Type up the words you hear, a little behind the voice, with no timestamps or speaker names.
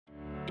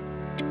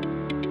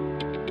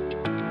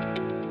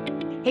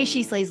Hey,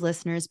 She Slays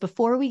listeners,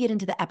 before we get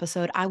into the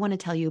episode, I want to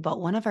tell you about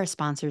one of our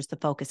sponsors, the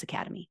Focus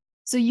Academy.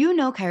 So you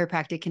know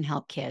chiropractic can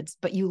help kids,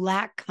 but you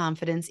lack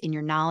confidence in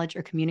your knowledge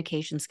or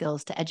communication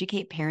skills to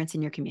educate parents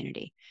in your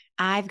community.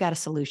 I've got a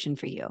solution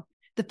for you.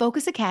 The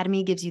Focus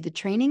Academy gives you the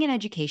training and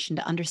education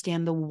to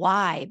understand the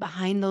why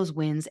behind those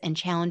wins and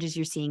challenges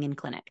you're seeing in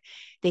clinic.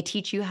 They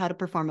teach you how to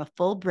perform a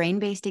full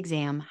brain-based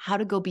exam, how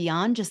to go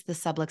beyond just the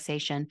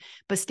subluxation,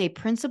 but stay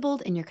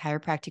principled in your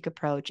chiropractic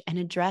approach and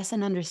address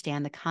and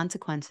understand the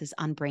consequences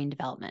on brain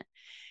development.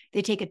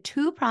 They take a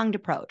two-pronged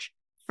approach.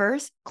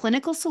 First,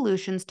 clinical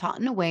solutions taught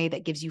in a way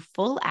that gives you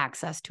full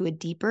access to a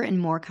deeper and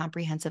more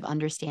comprehensive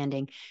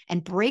understanding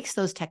and breaks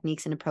those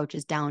techniques and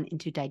approaches down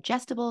into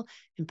digestible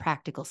and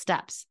practical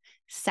steps.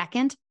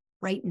 Second,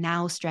 right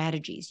now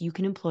strategies you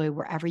can employ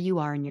wherever you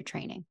are in your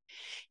training.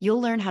 You'll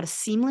learn how to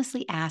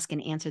seamlessly ask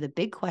and answer the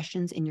big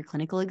questions in your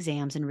clinical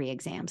exams and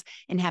re-exams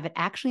and have it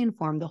actually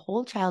inform the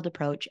whole child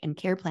approach and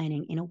care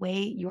planning in a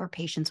way your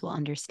patients will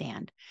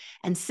understand.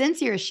 And since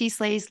you're a She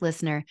Slays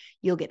listener,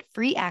 you'll get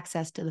free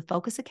access to the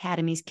Focus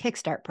Academy's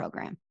Kickstart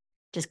program.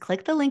 Just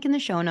click the link in the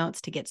show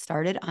notes to get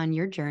started on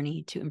your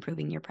journey to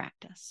improving your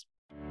practice.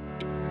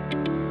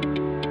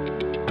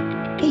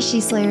 Hey,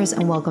 She Slayers,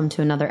 and welcome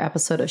to another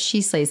episode of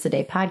She Slays the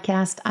Day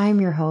podcast. I'm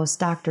your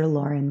host, Dr.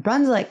 Lauren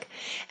Brunswick,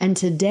 and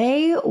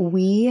today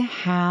we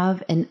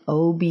have an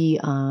OB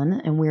on,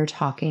 and we're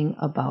talking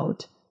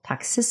about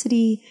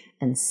toxicity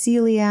and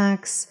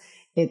celiacs.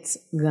 It's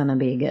gonna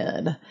be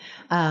good.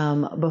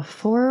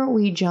 Before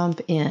we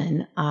jump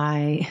in,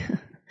 can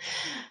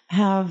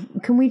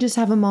we just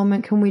have a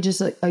moment? Can we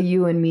just a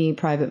you and me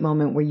private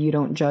moment where you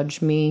don't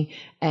judge me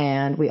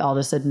and we all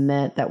just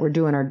admit that we're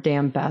doing our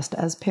damn best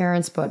as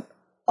parents, but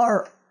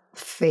are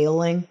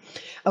failing?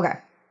 Okay.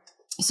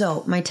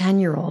 So my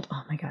 10-year-old,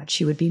 oh my God,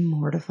 she would be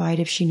mortified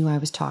if she knew I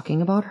was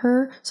talking about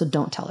her. So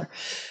don't tell her.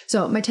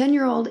 So my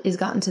 10-year-old is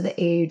gotten to the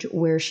age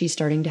where she's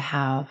starting to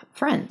have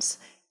friends.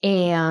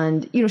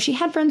 And, she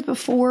had friends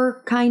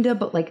before, kind of,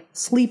 but like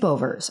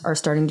sleepovers are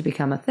starting to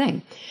become a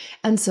thing.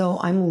 And so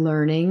I'm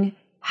learning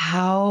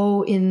how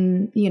are we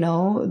in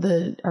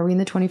the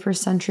 21st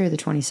century or the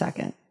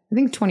 22nd? I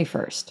think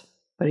 21st.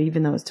 But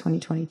even though it's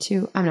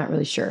 2022, I'm not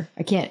really sure.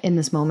 I can't in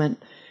this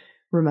moment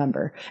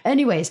remember.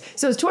 Anyways,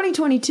 so it's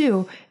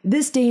 2022.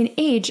 This day and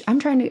age, I'm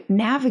trying to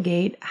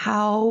navigate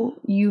how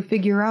you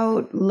figure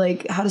out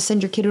like how to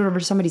send your kid over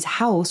to somebody's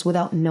house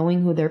without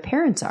knowing who their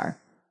parents are.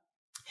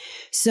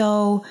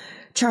 So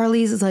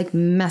Charlie's is like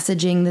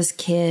messaging this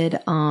kid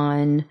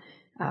on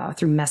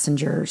through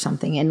Messenger or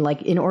something. And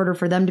like in order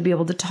for them to be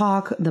able to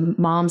talk, the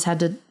moms had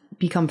to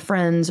become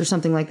friends or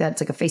something like that.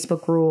 It's like a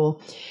Facebook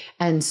rule.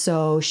 And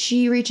so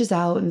she reaches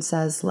out and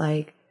says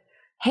like,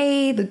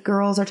 hey, the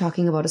girls are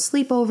talking about a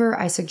sleepover.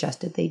 I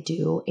suggested they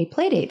do a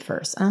play date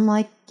first. And I'm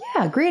like,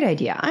 yeah, great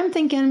idea. I'm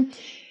thinking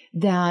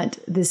that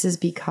this is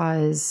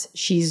because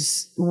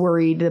she's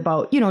worried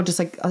about, just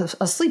like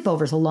a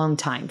sleepover is a long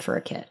time for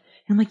a kid.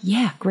 And I'm like,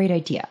 yeah, great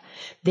idea.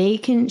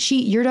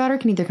 Your daughter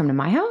can either come to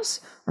my house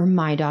or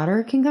my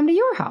daughter can come to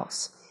your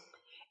house.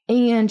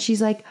 And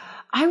she's like,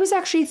 I was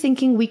actually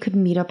thinking we could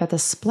meet up at the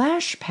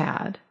splash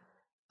pad.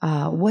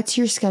 What's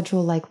your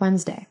schedule like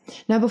Wednesday?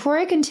 Now, before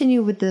I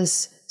continue with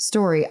this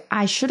story,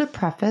 I should have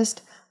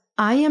prefaced,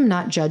 I am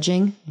not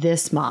judging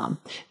this mom.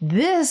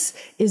 This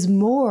is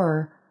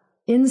more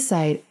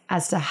insight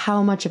as to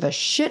how much of a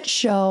shit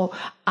show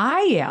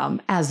I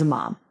am as a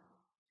mom.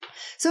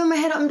 So in my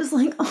head, I'm just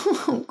like,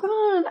 oh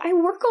God, I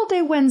work all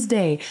day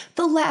Wednesday.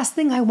 The last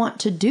thing I want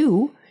to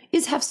do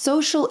is have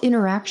social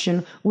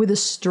interaction with a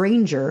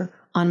stranger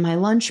on my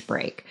lunch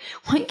break.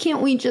 Why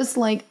can't we just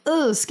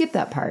skip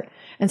that part?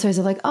 And so I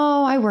said like,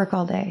 oh, I work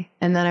all day.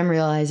 And then I'm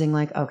realizing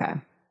like, okay,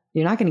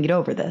 you're not going to get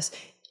over this.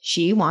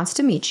 She wants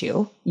to meet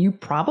you. You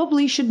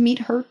probably should meet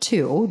her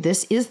too.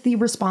 This is the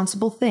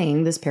responsible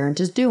thing this parent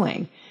is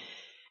doing.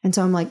 And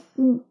so I'm like,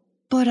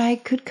 but I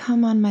could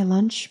come on my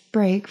lunch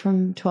break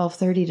from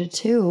 12:30 to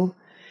 2.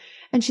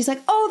 And she's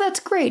like, oh, that's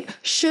great.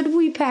 Should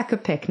we pack a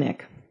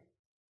picnic?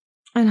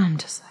 And I'm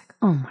just like,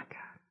 oh my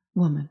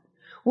God,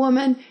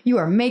 woman, you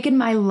are making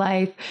my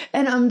life.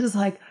 And I'm just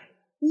like,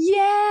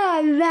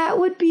 yeah, that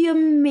would be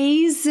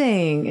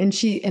amazing.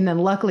 And then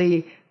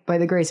luckily, by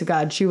the grace of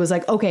God, she was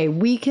like, okay,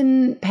 we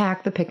can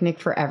pack the picnic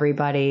for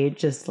everybody.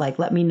 Just like,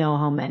 let me know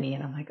how many.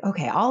 And I'm like,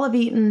 okay, all have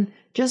eaten,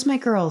 just my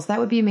girls. That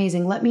would be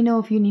amazing. Let me know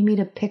if you need me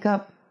to pick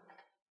up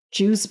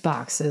juice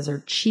boxes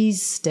or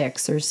cheese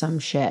sticks or some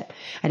shit.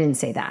 I didn't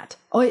say that.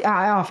 Oh,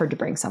 I offered to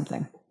bring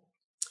something.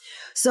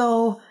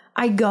 So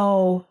I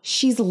go,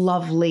 she's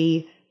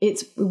lovely.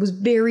 It was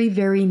very,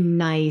 very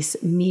nice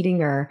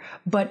meeting her.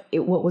 But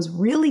what was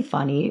really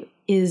funny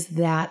is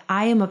that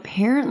I am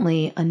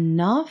apparently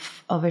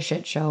enough of a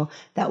shit show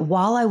that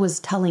while I was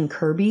telling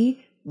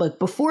Kirby, like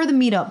before the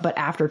meetup, but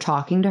after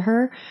talking to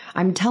her,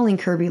 I'm telling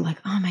Kirby like,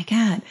 oh my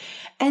God.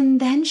 And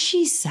then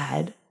she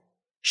said,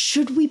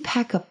 should we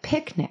pack a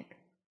picnic?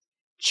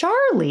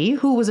 Charlie,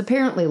 who was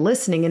apparently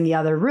listening in the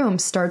other room,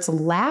 starts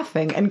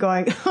laughing and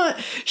going,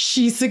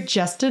 she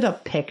suggested a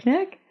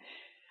picnic?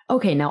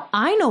 Okay, now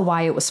I know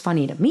why it was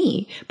funny to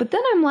me, but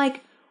then I'm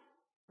like,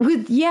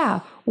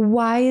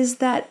 why is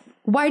that?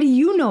 Why do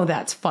you know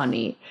that's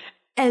funny?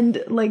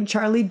 And like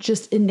Charlie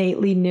just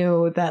innately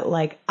knew that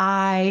like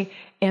I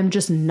am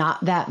just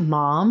not that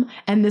mom,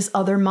 and this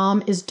other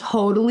mom is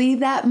totally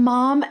that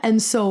mom.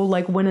 And so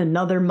like when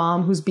another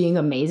mom who's being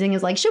amazing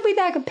is like, should we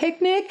pack a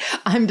picnic?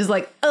 I'm just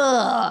like,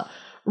 ugh,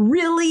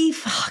 really?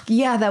 Fuck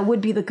yeah, that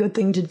would be the good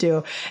thing to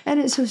do. And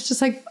it's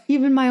just like,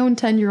 even my own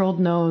 10-year-old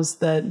knows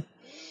that,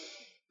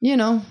 you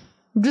know,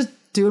 I'm just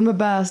doing my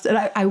best. And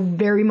I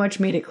very much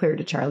made it clear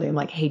to Charlie. I'm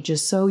like, hey,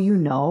 just so you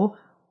know,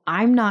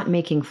 I'm not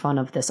making fun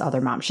of this other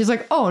mom. She's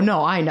like, oh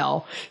no, I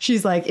know.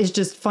 She's like, it's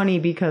just funny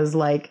because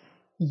like,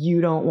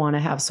 you don't want to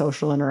have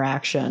social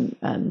interaction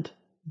and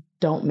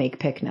don't make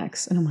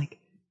picnics. And I'm like,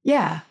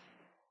 yeah,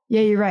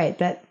 you're right.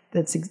 That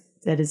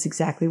is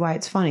exactly why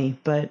it's funny.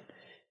 But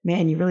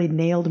man, you really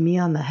nailed me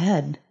on the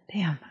head.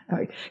 Damn.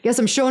 I guess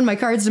I'm showing my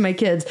cards to my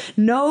kids.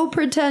 No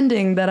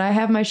pretending that I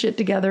have my shit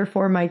together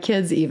for my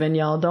kids even,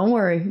 y'all. Don't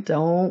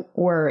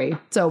worry.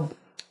 So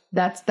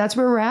that's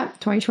where we're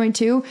at,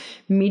 2022,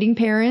 meeting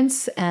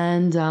parents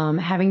and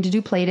having to do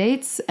play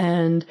dates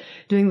and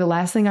doing the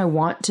last thing I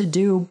want to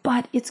do.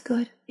 But it's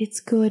good.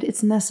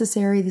 It's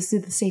necessary. This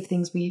is the safe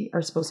things we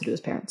are supposed to do as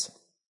parents.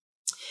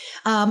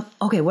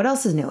 Okay, what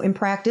else is new? In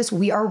practice,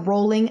 we are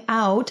rolling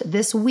out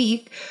this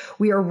week.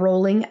 We are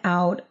rolling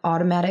out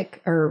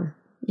automated.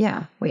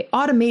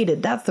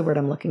 That's the word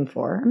I'm looking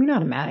for. I mean,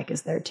 automatic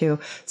is there too.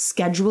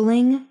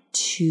 Scheduling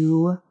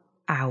to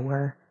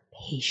our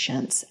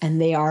patients,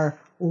 and they are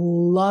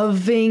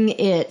loving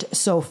it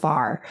so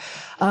far.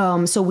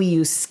 So we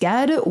use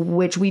Sked,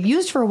 which we've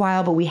used for a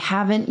while, but we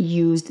haven't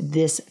used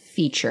this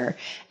feature.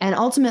 And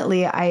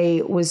ultimately,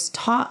 I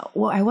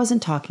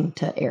wasn't talking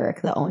to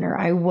Eric, the owner.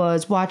 I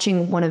was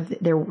watching one of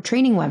their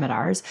training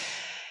webinars.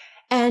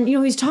 And, you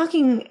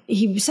know,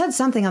 he said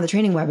something on the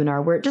training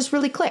webinar where it just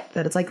really clicked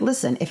that it's like,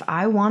 listen, if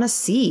I want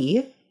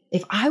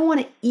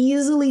to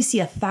easily see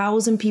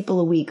 1,000 people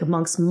a week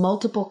amongst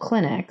multiple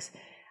clinics,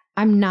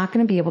 I'm not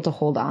going to be able to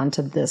hold on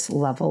to this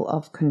level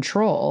of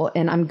control.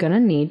 And I'm going to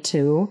need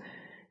to,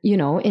 you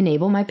know,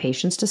 enable my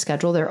patients to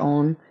schedule their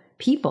own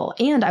people.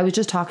 And I was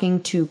just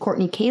talking to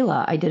Courtney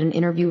Kayla. I did an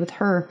interview with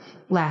her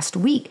last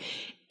week,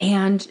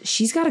 and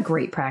she's got a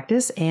great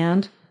practice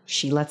and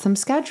she lets them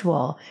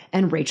schedule.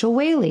 And Rachel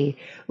Whaley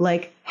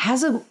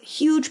has a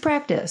huge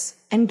practice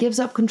and gives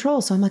up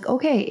control. So I'm like,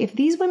 okay, if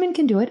these women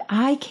can do it,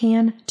 I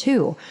can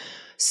too.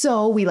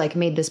 So we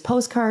made this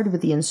postcard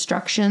with the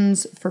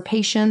instructions for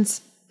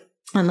patients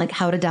on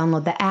how to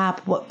download the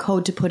app, what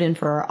code to put in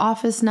for our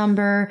office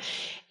number.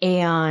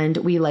 And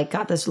we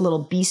got this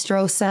little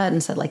bistro set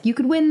and said you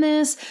could win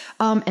this.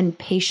 And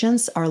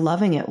patients are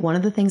loving it. One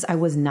of the things I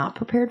was not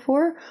prepared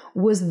for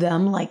was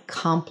them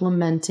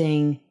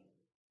complimenting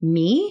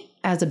me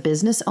as a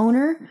business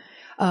owner.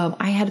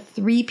 I had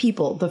 3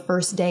 people the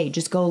first day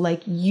just go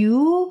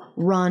you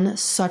run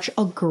such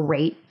a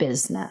great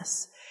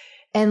business.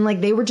 And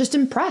they were just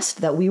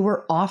impressed that we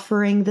were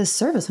offering this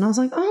service. And I was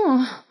like,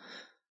 oh,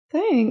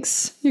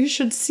 thanks. You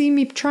should see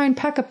me try and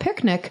pack a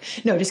picnic.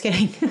 No, just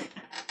kidding.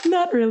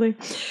 Not really.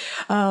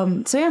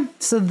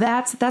 So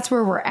that's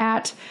where we're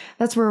at.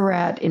 That's where we're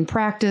at in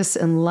practice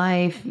and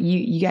life.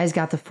 You guys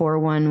got the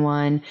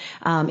 411.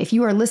 If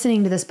you are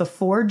listening to this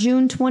before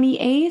June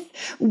 28th,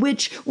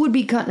 which would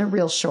be cutting it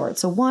real short.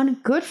 So one,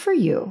 good for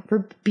you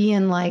for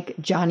being like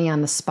Johnny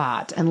on the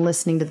spot and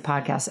listening to the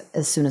podcast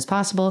as soon as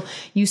possible.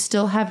 You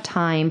still have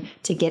time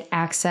to get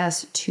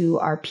access to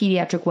our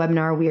pediatric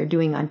webinar we are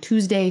doing on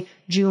Tuesday,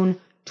 June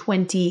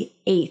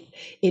 28th.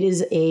 It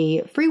is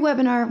a free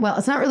webinar. Well,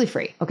 it's not really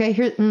free.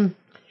 Okay.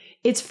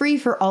 It's free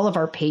for all of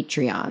our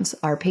Patreons.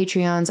 Our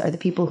Patreons are the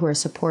people who are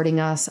supporting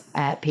us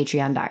at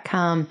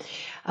patreon.com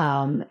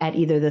at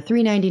either the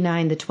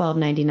 $3.99, the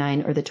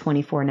 $12.99, or the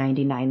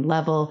 $24.99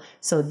 level.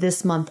 So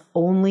this month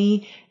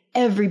only,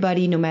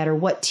 everybody, no matter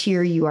what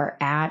tier you are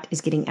at,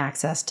 is getting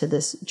access to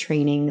this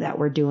training that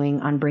we're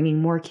doing on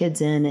bringing more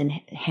kids in and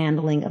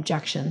handling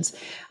objections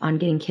on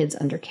getting kids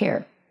under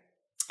care.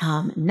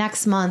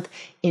 Next month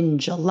in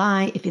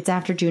July, if it's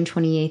after June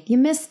 28th, you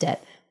missed it.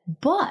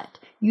 But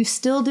you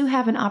still do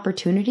have an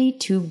opportunity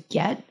to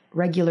get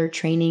regular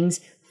trainings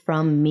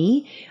from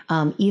me,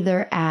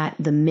 either at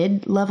the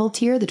mid-level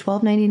tier, the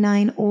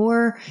 $12.99,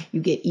 or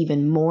you get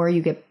even more.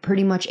 You get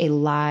pretty much a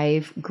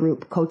live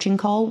group coaching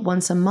call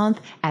once a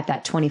month at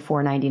that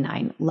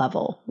 $24.99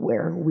 level,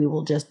 where we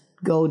will just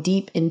go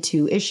deep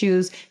into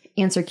issues,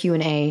 answer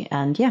Q&A,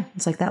 and yeah,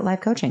 it's like that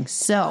live coaching.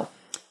 So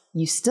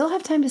you still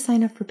have time to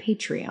sign up for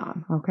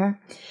Patreon, okay?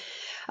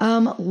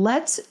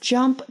 Let's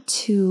jump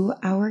to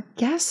our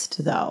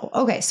guest, though.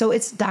 Okay, so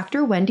it's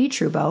Dr. Wendie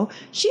Trubow.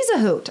 She's a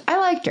hoot. I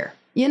liked her.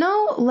 You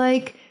know,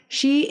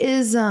 she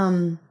is.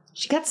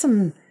 She got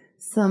some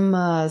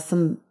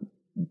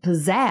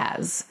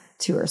pizzazz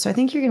to her, so I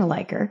think you're gonna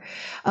like her.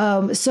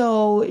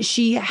 So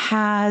she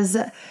has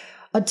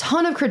a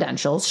ton of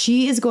credentials.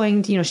 She is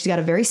going to, she's got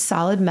a very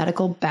solid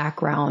medical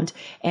background,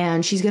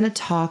 and she's going to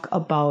talk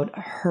about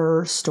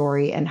her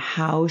story and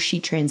how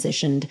she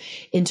transitioned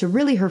into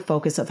really her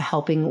focus of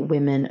helping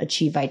women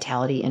achieve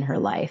vitality in her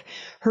life.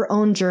 Her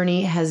own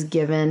journey has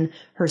given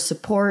her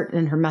support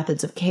and her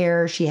methods of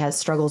care. She has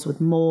struggles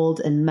with mold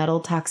and metal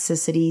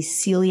toxicity,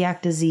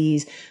 celiac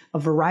disease, a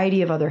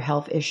variety of other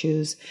health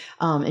issues.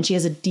 And she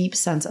has a deep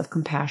sense of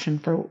compassion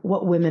for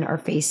what women are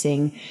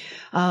facing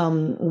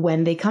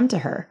when they come to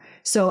her.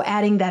 So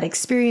adding that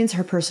experience,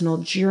 her personal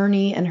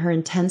journey, and her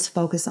intense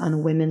focus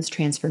on women's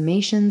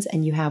transformations,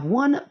 and you have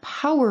one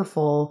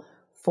powerful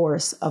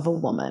force of a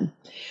woman.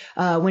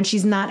 When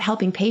she's not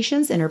helping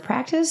patients in her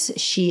practice,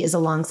 she is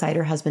alongside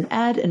her husband,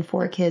 Ed, and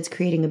 4 kids,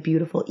 creating a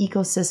beautiful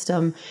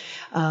ecosystem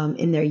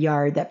in their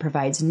yard that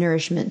provides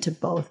nourishment to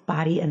both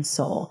body and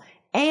soul.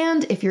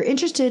 And if you're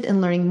interested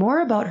in learning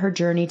more about her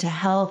journey to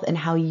health and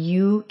how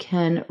you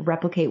can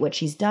replicate what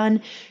she's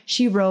done,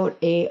 she wrote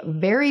a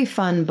very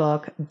fun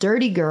book,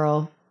 Dirty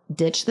Girl,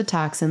 Ditch the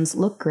Toxins,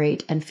 Look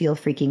Great, and Feel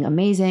Freaking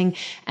Amazing.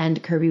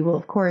 And Kirby will,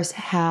 of course,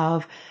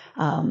 have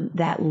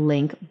that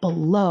link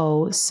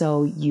below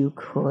so you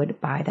could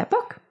buy that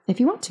book if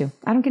you want to.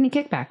 I don't get any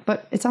kickback,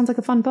 but it sounds like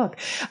a fun book.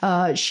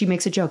 She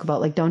makes a joke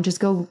about, like, don't just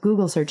go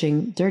Google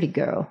searching Dirty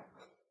Girl.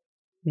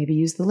 Maybe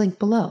use the link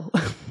below.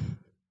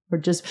 Or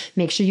just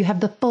make sure you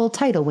have the full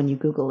title when you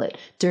Google it.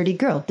 Dirty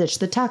Girl, Ditch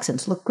the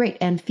Toxins, Look Great,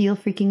 and Feel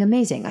Freaking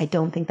Amazing. I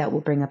don't think that will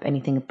bring up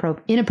anything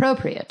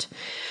inappropriate.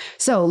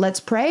 So let's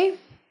pray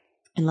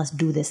and let's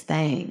do this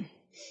thing.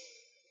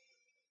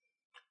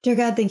 Dear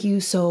God, thank you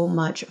so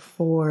much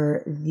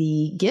for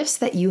the gifts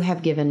that you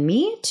have given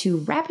me to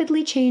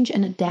rapidly change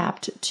and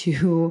adapt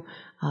to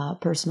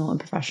personal and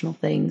professional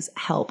things.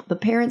 Help the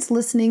parents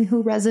listening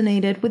who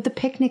resonated with the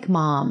picnic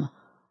mom.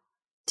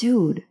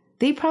 Dude,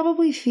 they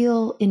probably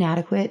feel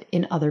inadequate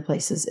in other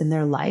places in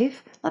their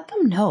life. Let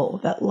them know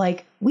that,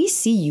 like, we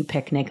see you,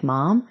 picnic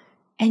mom,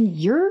 and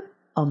you're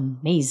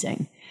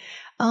amazing.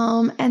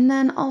 And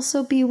then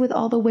also be with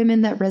all the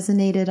women that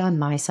resonated on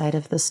my side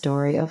of the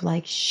story of,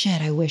 like,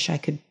 shit, I wish I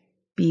could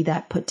be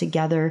that put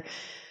together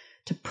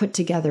to put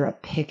together a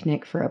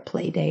picnic for a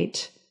play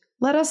date.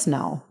 Let us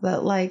know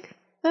that, like,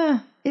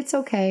 it's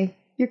okay.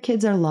 Your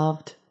kids are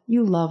loved.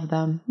 You love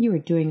them. You are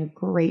doing a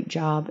great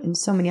job in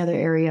so many other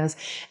areas.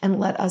 And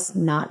let us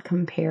not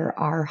compare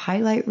our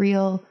highlight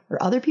reel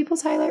or other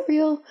people's highlight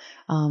reel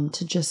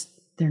to just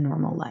their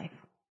normal life.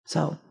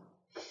 So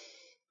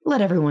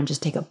let everyone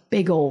just take a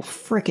big old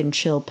frickin'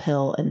 chill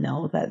pill and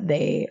know that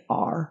they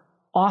are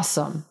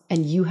awesome.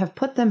 And you have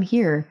put them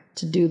here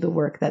to do the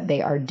work that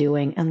they are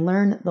doing and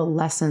learn the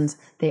lessons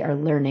they are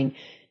learning,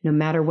 no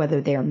matter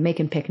whether they are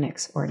making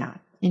picnics or not.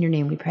 In your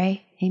name we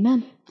pray.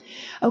 Amen.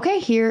 Okay,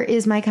 here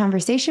is my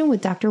conversation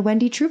with Dr.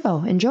 Wendie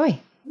Trubow. Enjoy.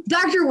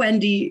 Dr.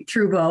 Wendie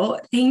Trubow,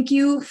 thank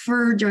you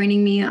for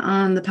joining me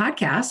on the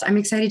podcast. I'm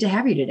excited to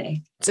have you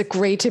today. It's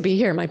great to be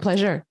here. My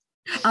pleasure.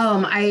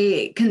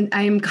 I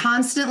am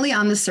constantly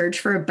on the search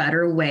for a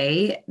better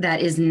way that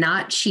is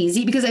not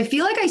cheesy, because I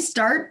feel like I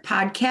start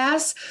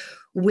podcasts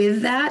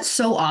with that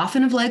so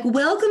often of, like,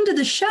 welcome to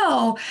the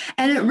show.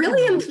 And it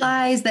really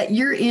implies that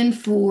you're in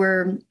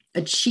for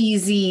a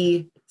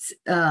cheesy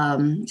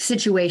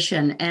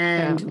situation,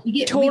 and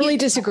totally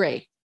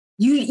disagree.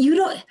 You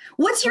don't.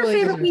 What's your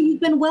Totally favorite way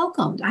you've been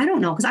welcomed? I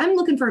don't know, because I'm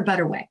looking for a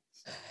better way.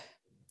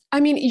 I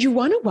mean, you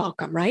want to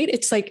welcome, right?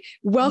 It's like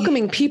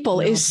welcoming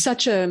people is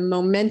such a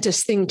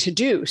momentous thing to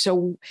do.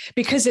 So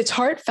because it's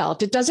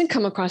heartfelt, it doesn't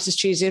come across as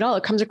cheesy at all.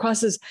 It comes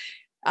across as,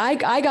 I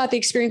got the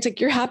experience, like,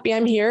 you're happy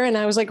I'm here. And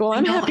I was like, well,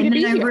 I'm happy to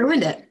be here.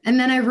 And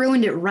then I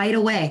ruined it right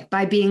away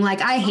by being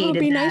like, I hated that.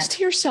 Be nice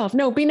to yourself.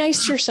 No, be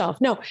nice to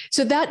yourself. No.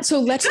 So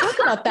let's talk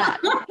about that.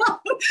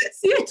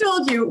 See, I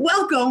told you,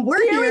 welcome.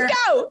 We're here. Here we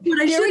go.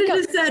 What I should have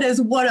just said is,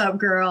 what up,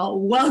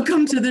 girl?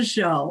 Welcome to the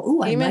show.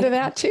 Ooh, amen to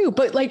that too.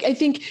 But, like, I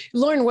think,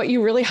 Lauren, what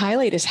you really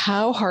highlight is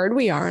how hard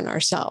we are on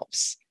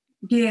ourselves.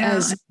 Yeah.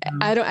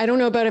 I don't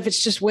know about if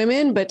it's just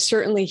women, but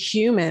certainly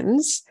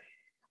humans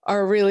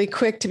are really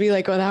quick to be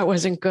like, oh, that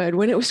wasn't good,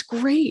 when it was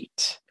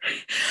great.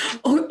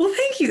 Oh, well,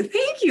 thank you.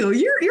 Thank you.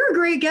 You're a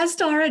great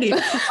guest already.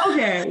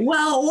 Okay.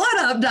 Well, what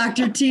up,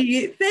 Dr.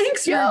 T?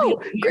 Thanks for being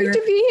here. Great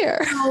to be here.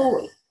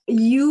 So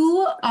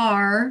you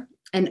are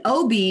an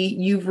OB.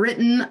 You've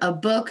written a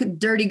book,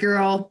 Dirty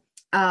Girl,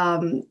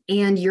 and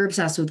you're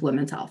obsessed with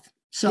women's health.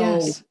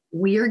 So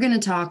we are going to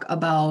talk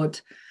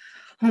about,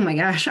 oh my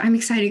gosh, I'm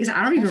excited because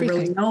I don't even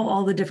really know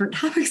all the different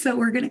topics that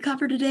we're going to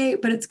cover today,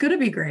 but it's going to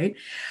be great.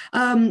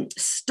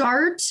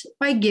 Start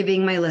by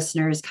giving my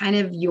listeners kind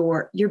of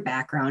your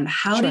background.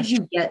 How did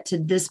you get to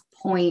this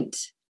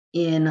point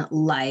in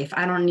life?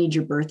 I don't need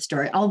your birth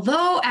story.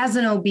 Although as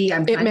an OB,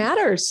 it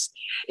matters.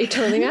 It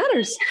totally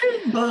matters.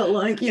 But,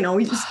 like,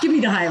 just give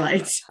me the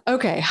highlights.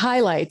 Okay.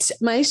 Highlights.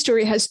 My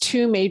story has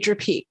 2 major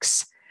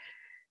peaks.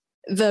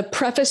 The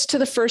preface to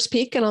the first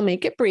peak, and I'll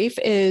make it brief,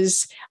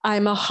 is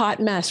I'm a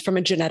hot mess from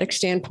a genetic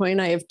standpoint.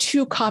 I have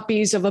 2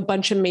 copies of a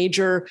bunch of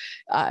major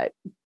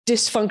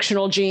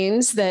dysfunctional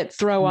genes that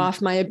throw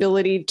off my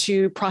ability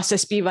to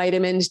process B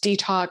vitamins,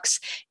 detox,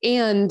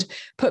 and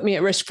put me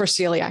at risk for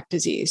celiac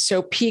disease.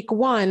 So peak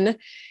one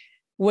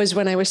was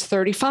when I was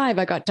 35.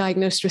 I got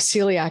diagnosed with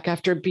celiac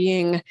after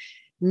being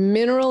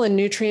mineral and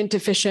nutrient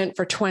deficient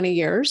for 20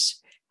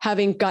 years,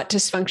 having gut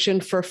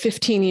dysfunction for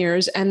 15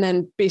 years, and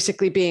then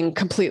basically being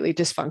completely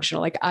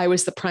dysfunctional. Like I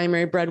was the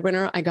primary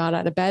breadwinner. I got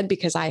out of bed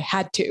because I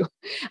had to,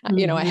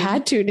 I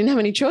had to, didn't have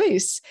any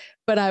choice,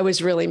 but I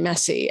was really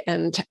messy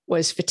and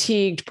was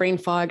fatigued, brain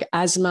fog,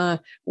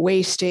 asthma,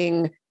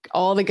 wasting,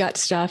 all the gut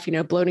stuff,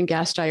 bloating,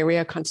 gas,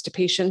 diarrhea,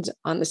 constipation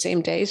on the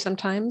same day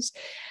sometimes.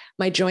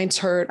 My joints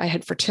hurt. I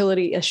had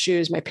fertility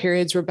issues. My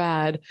periods were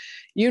bad.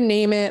 You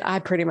name it, I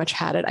pretty much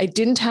had it. I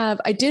did have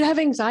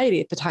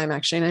anxiety at the time,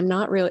 actually. And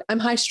I'm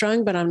high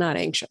strung, but I'm not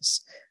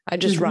anxious. I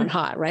just run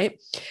hot, right?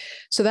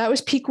 So that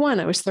was peak one.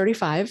 I was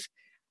 35.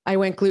 I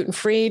went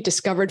gluten-free,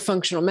 discovered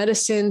functional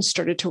medicine,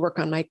 started to work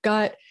on my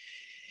gut,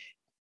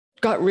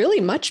 got really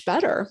much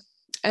better.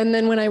 And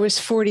then when I was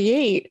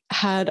 48,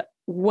 had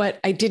what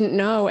I didn't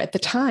know at the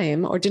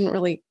time, or didn't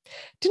really,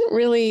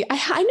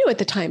 I knew at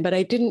the time, but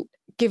I didn't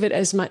give it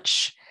as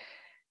much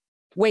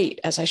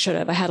weight as I should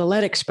have. I had a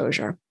lead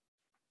exposure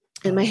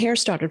and my hair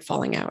started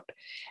falling out.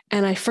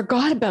 And I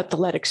forgot about the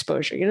lead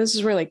exposure. This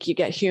is where you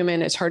get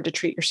human, it's hard to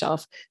treat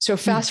yourself. So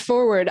fast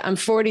forward, I'm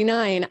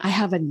 49, I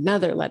have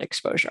another lead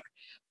exposure,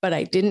 but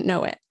I didn't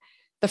know it.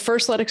 The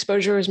first lead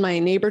exposure was my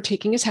neighbor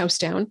taking his house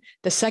down.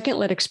 The second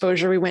lead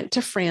exposure, we went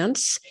to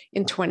France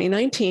in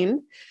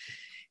 2019.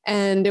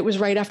 And it was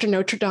right after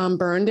Notre Dame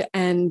burned,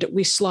 and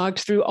we slogged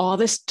through all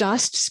this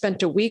dust,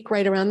 spent a week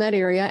right around that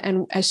area.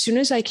 And as soon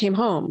as I came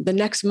home the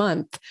next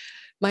month,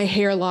 my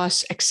hair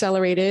loss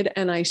accelerated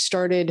and I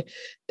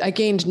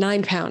gained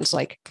 9 pounds,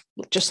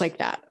 just like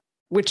that,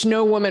 which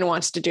no woman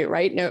wants to do,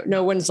 right?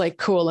 No one's like,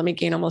 cool, let me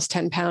gain almost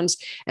 10 pounds.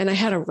 And I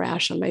had a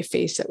rash on my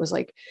face that was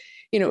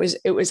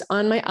it was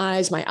on my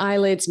eyes, my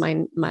eyelids,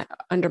 my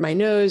under my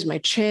nose, my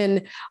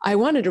chin. I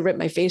wanted to rip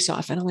my face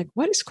off. And I'm like,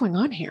 what is going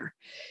on here?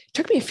 It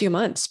took me a few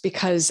months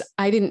because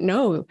I didn't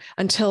know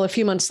until a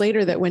few months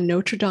later that when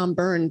Notre Dame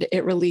burned,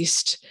 it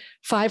released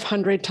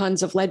 500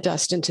 tons of lead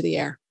dust into the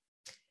air.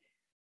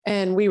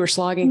 And we were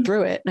slogging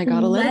through it. And I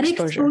got a lead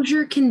exposure. Lead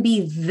exposure can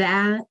be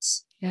that.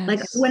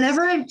 Yes.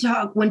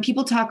 When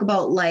people talk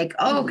about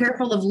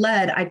careful of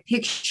lead, I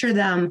picture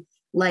them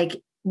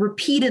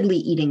repeatedly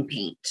eating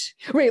paint.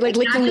 Right. Like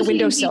licking the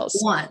windowsills.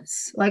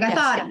 Once. I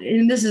thought,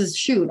 and this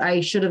is,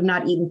 I should have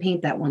not eaten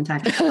paint that one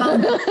time.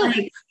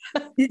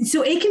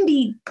 So it can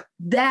be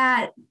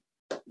that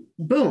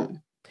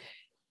boom.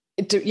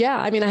 Yeah.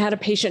 I mean, I had a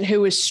patient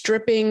who was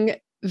stripping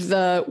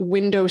the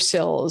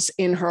windowsills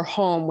in her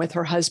home with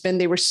her husband.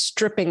 They were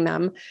stripping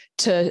them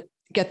to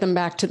get them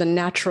back to the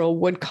natural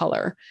wood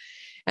color.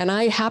 And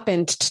I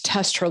happened to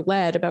test her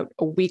lead about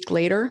a week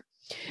later,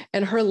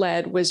 and her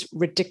lead was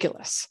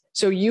ridiculous.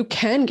 So you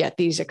can get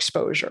these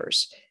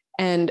exposures.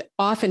 And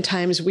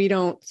oftentimes we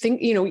don't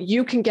think,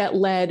 you can get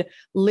lead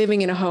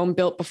living in a home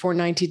built before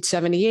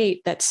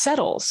 1978 that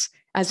settles.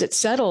 As it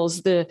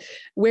settles,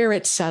 where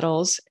it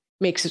settles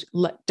makes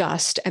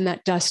dust, and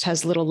that dust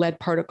has little lead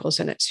particles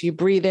in it. So you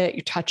breathe it,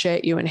 you touch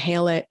it, you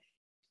inhale it,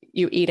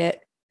 you eat it,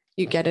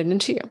 you get it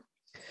into you.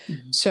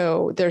 Mm-hmm.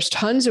 So there's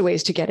tons of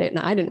ways to get it. And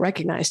I didn't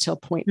recognize till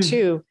point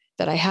two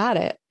that I had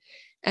it.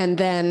 And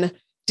then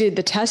did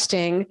the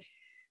testing,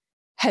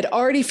 had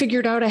already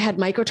figured out I had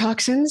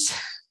mycotoxins,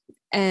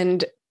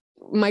 and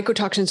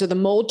mycotoxins are the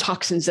mold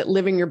toxins that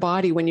live in your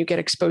body when you get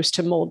exposed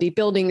to moldy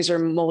buildings or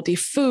moldy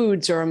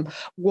foods or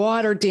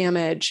water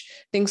damage,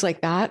 things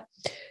like that.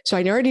 So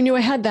I already knew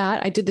I had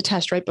that. I did the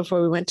test right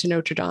before we went to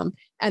Notre Dame.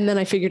 And then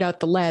I figured out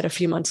the lead a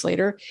few months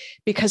later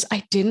because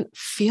I didn't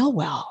feel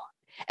well.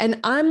 And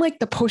I'm like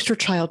the poster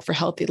child for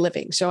healthy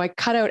living. So I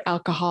cut out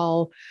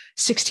alcohol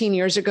 16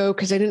 years ago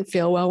because I didn't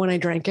feel well when I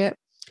drank it.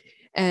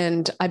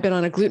 And I've been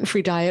on a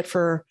gluten-free diet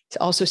for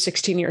also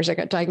 16 years. I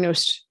got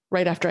diagnosed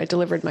right after I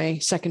delivered my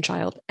second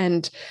child.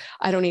 And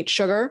I don't eat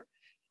sugar.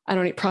 I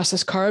don't eat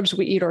processed carbs.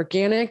 We eat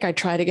organic. I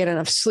try to get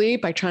enough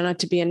sleep. I try not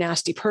to be a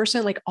nasty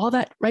person, like all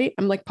that, right?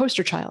 I'm like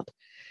poster child.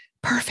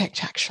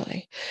 Perfect,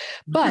 actually.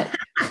 But,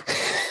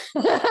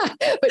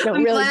 but no,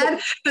 I'm really.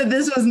 glad that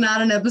this was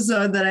not an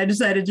episode that I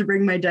decided to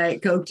bring my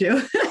Diet Coke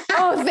to.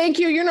 Oh, thank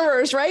you,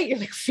 universe, right? You're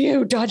like,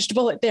 phew, dodged a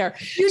bullet there.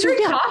 You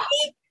drink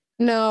coffee?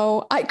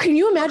 No, can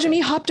you imagine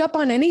me hopped up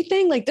on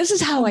anything? Like, this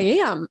is how I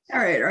am. All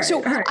right.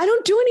 So I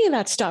don't do any of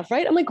that stuff,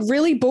 right? I'm like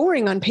really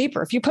boring on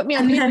paper. If you put me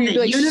on paper, you'd be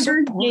like,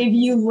 universe gave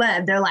you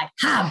lead. They're like,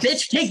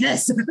 bitch, take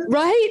this.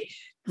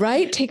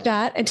 Right. Take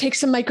that and take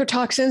some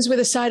mycotoxins with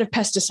a side of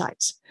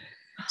pesticides.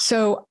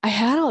 So I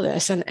had all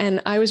this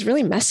and I was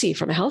really messy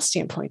from a health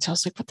standpoint. So I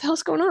was like, what the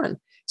hell's going on?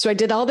 So I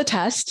did all the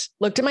tests,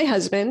 looked at my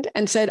husband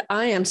and said,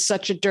 I am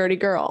such a dirty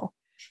girl.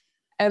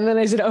 And then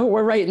I said, oh,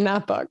 we're writing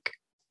that book.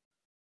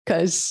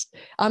 Because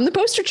I'm the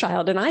poster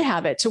child and I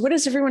have it. So what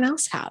does everyone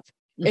else have?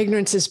 Mm-hmm.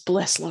 Ignorance is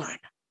bliss, Lauren.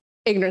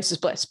 Ignorance is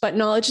bliss, but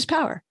knowledge is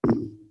power.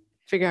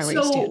 Figure out where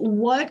you stand. So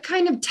what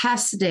kind of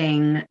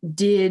testing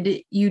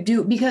did you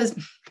do? Because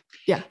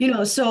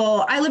Yeah.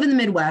 So I live in the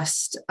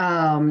Midwest.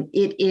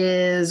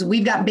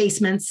 We've got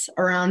basements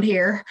around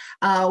here,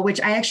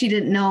 which I actually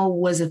didn't know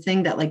was a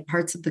thing, that like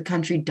parts of the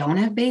country don't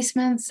have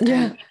basements.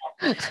 Yeah.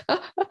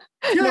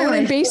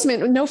 No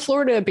basement, no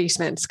Florida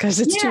basements because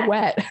it's too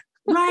wet.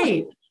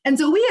 Right. And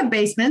so we have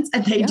basements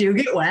and they do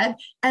get wet.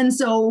 And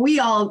so we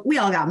all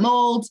got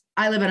mold.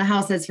 I live in a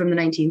house that's from the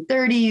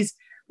 1930s.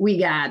 We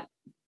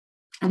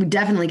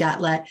definitely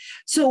got lead.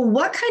 So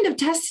what kind of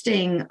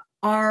testing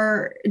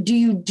do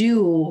you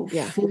do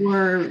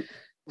for?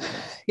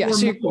 Yeah.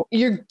 So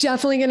you're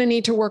definitely going to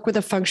need to work with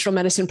a functional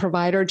medicine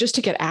provider just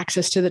to get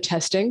access to the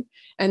testing.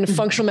 And a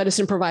functional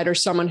medicine provider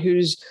is someone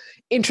who's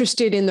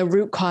interested in the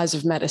root cause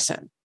of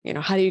medicine.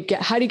 How do you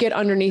get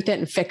underneath it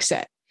and fix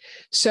it?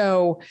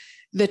 So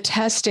the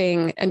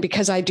testing, and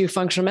because I do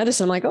functional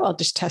medicine, I'm like, oh, I'll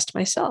just test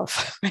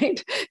myself,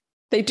 right?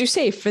 They do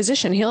say,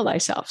 physician, heal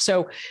thyself.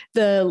 So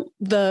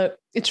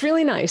it's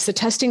really nice. The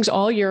testing's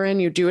all urine.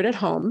 You do it at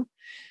home.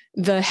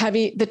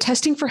 The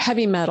testing for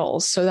heavy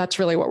metals. So that's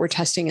really what we're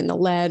testing in the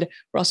lead.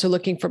 We're also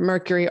looking for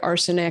mercury,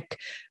 arsenic.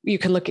 You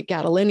can look at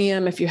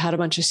gadolinium if you had a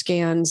bunch of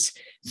scans,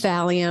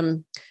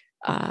 thallium.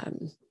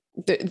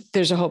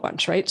 There's a whole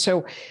bunch, right?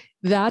 So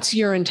that's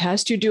urine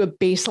test. You do a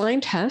baseline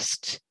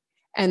test.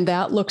 And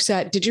that looks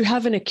at, did you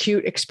have an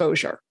acute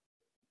exposure?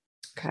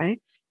 Okay.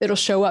 It'll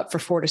show up for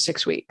 4 to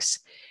 6 weeks.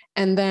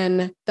 And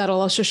then that'll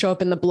also show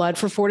up in the blood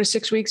for 4 to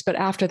 6 weeks. But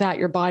after that,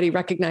 your body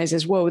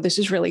recognizes, whoa, this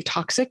is really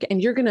toxic.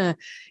 And you're going to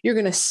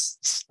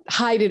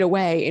hide it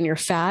away in your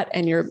fat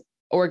and your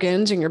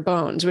organs and your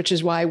bones, which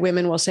is why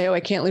women will say, oh, I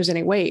can't lose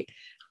any weight.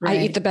 Right.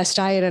 I eat the best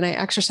diet and I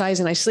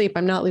exercise and I sleep.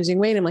 I'm not losing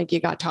weight. I'm like, you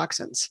got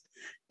toxins.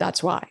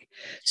 That's why.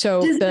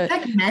 So does it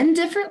affect men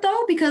different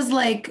though? Because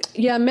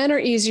men are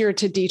easier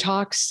to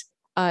detox.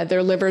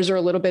 Their livers are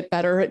a little bit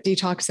better at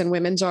detox than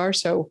women's are.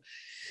 So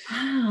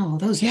wow,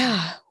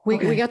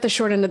 we got the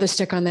short end of the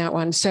stick on that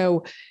one.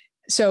 So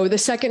the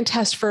second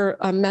test for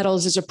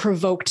metals is a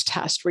provoked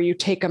test where you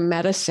take a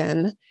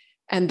medicine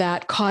and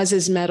that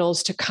causes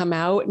metals to come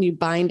out and you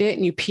bind it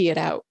and you pee it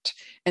out.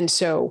 And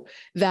so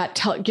that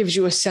gives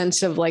you a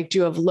sense of do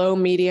you have low,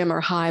 medium,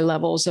 or high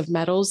levels of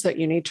metals that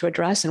you need to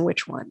address and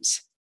which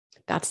ones?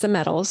 That's the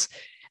metals.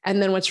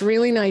 And then what's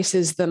really nice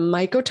is the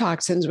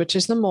mycotoxins, which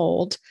is the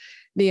mold,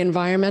 the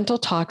environmental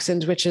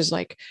toxins, which is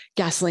like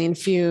gasoline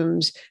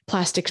fumes,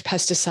 plastics,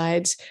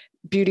 pesticides,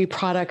 beauty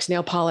products,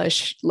 nail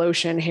polish,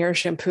 lotion, hair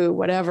shampoo,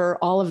 whatever,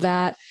 all of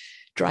that,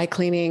 dry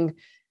cleaning,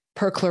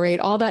 perchlorate,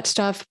 all that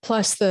stuff,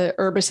 plus the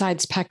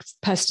herbicides,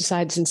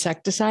 pesticides,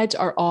 insecticides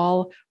are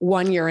all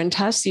one urine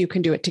test. So you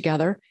can do it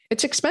together.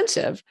 It's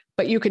expensive,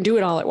 but you can do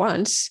it all at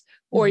once,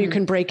 or you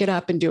can break it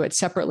up and do it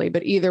separately.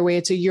 But either way,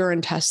 it's a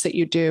urine test that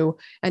you do.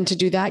 And to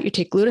do that, you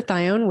take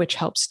glutathione, which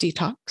helps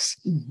detox,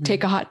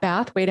 take a hot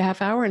bath, wait a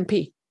half hour and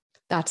pee.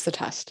 That's the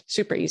test.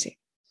 Super easy.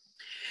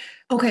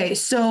 Okay.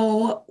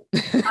 So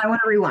I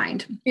want to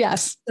rewind.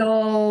 Yes.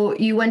 So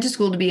you went to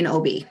school to be an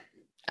OB.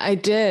 I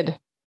did.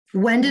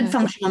 When did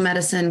functional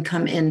medicine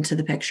come into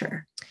the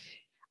picture?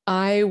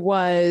 I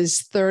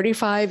was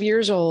 35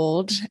 years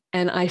old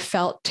and I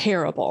felt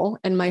terrible.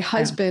 And my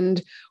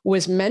husband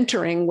was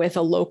mentoring with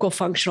a local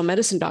functional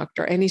medicine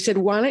doctor. And he said,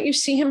 why don't you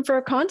see him for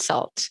a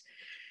consult?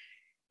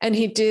 And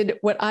he did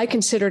what I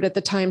considered at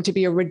the time to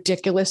be a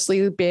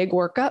ridiculously big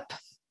workup.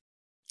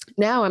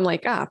 Now I'm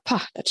like,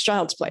 that's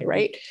child's play,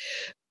 right?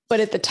 But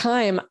at the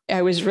time,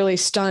 I was really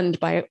stunned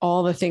by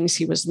all the things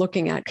he was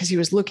looking at, because he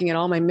was looking at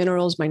all my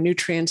minerals, my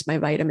nutrients, my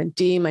vitamin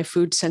D, my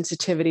food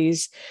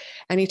sensitivities.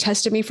 And he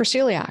tested me for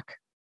celiac.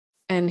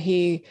 And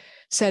he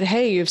said,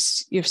 hey, you've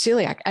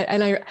celiac.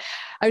 And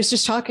I was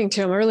just talking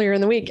to him earlier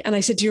in the week. And I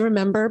said, do you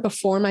remember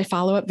before my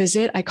follow-up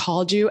visit, I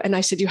called you and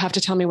I said, you have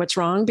to tell me what's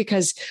wrong,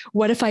 because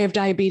what if I have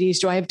diabetes?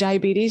 Do I have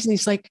diabetes? And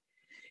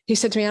he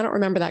said to me, I don't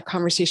remember that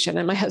conversation.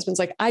 And my husband's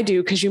like, I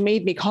do, because you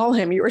made me call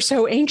him. You were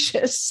so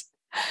anxious.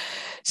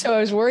 So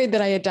I was worried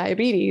that I had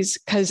diabetes,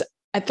 because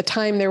at the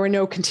time there were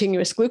no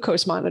continuous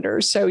glucose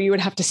monitors. So you would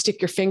have to stick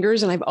your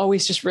fingers. And I've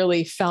always just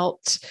really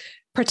felt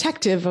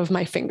protective of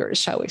my fingers,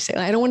 shall we say.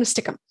 I don't want to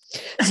stick them.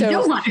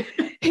 So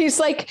he's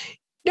like,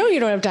 no, you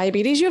don't have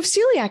diabetes. You have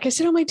celiac. I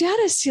said, oh, my dad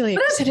has celiac.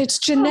 I said, it's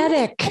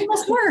genetic.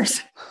 Almost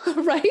worse.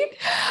 Right.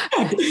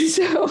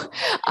 So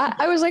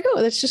I was like,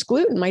 oh, that's just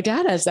gluten. My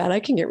dad has that. I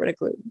can get rid of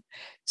gluten.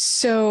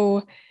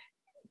 So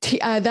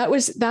that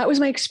was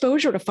my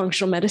exposure to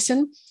functional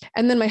medicine.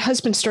 And then my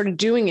husband started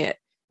doing it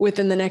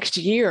within the next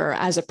year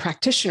as a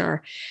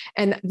practitioner.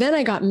 And then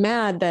I got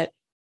mad that,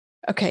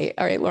 okay,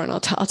 all right, Lauren, I'll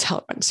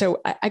tell it.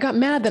 So I got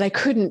mad that I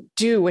couldn't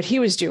do what he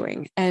was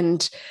doing.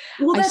 And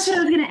that's what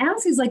I was going to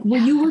ask. Is were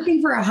you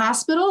working for a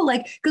hospital?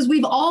 Because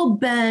we've all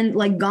been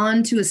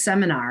gone to a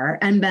seminar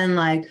and been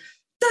like,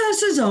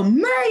 this is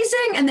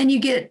amazing. And then you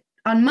get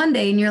on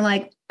Monday and you're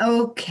like,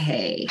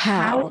 okay,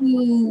 how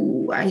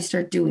do I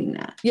start doing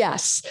that?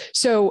 Yes.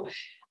 So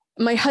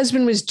my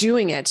husband was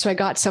doing it. So I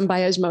got some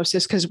by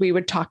osmosis because we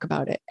would talk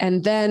about it.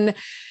 And then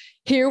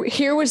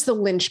here was the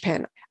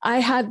linchpin. I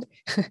had,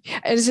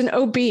 as an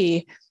OB,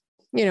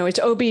 it's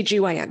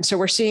OBGYN. So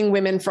we're seeing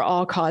women for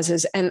all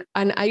causes. And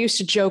I used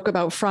to joke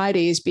about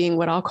Fridays being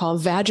what I'll call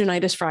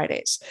vaginitis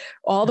Fridays.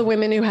 All the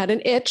women who had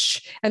an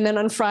itch. And then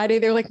on Friday,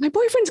 they're like, my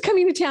boyfriend's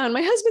coming to town.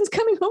 My husband's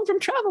coming home from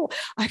travel.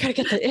 I got to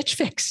get the itch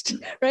fixed.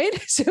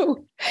 Right.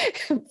 So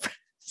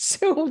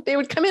they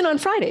would come in on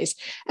Fridays.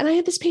 And I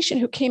had this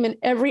patient who came in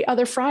every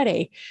other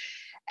Friday.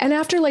 And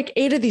after like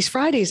 8 of these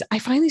Fridays, I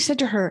finally said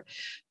to her,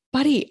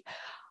 buddy,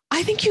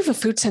 I think you have a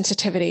food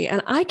sensitivity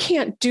and I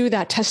can't do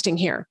that testing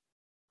here.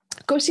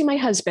 Go see my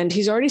husband.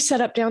 He's already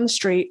set up down the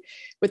street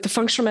with the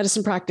functional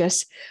medicine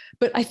practice,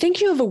 but I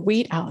think you have a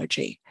wheat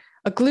allergy,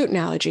 a gluten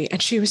allergy.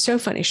 And she was so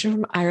funny. She's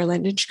from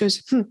Ireland and she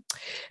goes,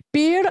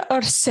 beer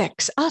or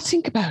sex? I'll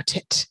think about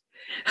it.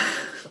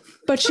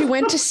 But she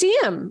went to see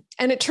him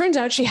and it turns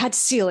out she had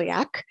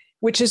celiac,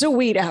 which is a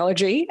wheat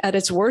allergy at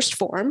its worst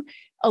form,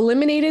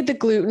 eliminated the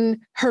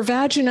gluten. Her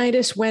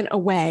vaginitis went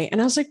away.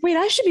 And I was like, wait,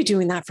 I should be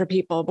doing that for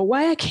people, but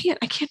why I can't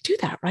do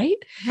that. Right.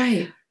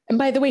 Right. And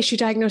by the way, she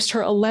diagnosed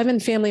her 11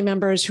 family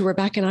members who were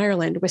back in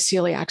Ireland with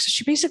celiac. So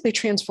she basically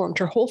transformed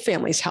her whole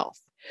family's health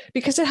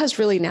because it has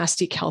really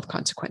nasty health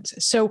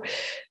consequences. So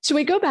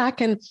we go back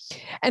and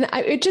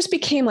it just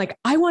became like,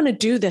 I want to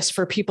do this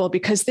for people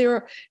because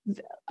they're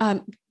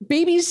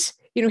babies,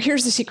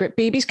 here's the secret.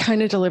 Babies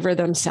kind of deliver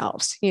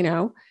themselves,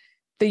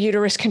 the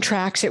uterus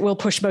contracts, it will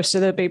push most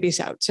of the babies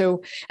out.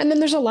 So, and then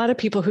there's a lot of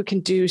people who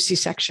can do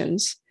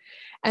C-sections.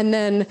 And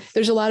then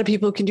there's a lot of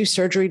people who can do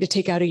surgery to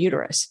take out a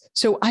uterus.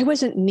 So I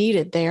wasn't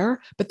needed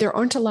there, but there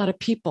aren't a lot of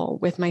people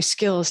with my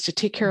skills to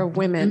take care of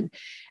women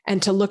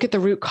and to look at the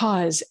root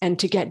cause and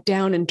to get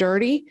down and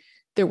dirty.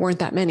 There weren't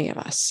that many of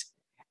us.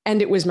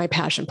 And it was my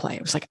passion play.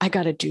 It was like, I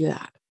got to do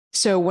that.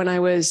 So when I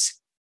was,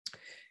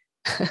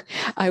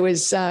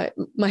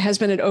 my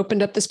husband had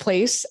opened up this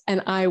place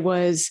and I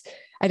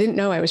didn't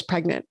know I was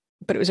pregnant,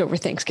 but it was over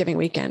Thanksgiving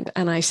weekend.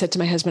 And I said to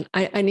my husband,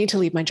 I need to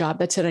leave my job.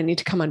 That's it. I need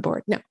to come on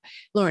board. No,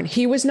 Lauren,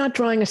 he was not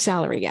drawing a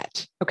salary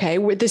yet. Okay.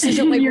 This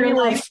isn't like, You're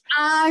like,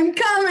 I'm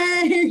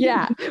coming.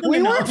 Yeah.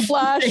 We weren't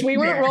flush. We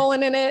weren't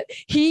rolling in it.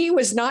 He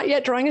was not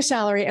yet drawing a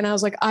salary. And I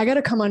was like, I got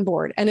to come on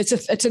board. And it's a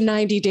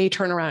 90-day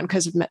turnaround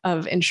because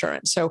of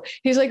insurance. So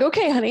he's like,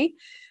 okay, honey.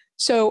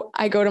 So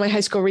I go to my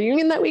high school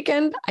reunion that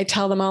weekend. I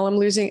tell them all I'm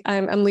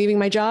leaving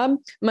my job.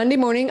 Monday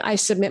morning, I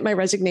submit my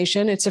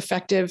resignation. It's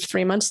effective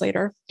 3 months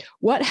later.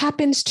 What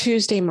happens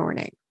Tuesday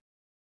morning?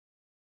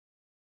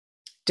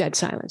 Dead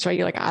silence, right?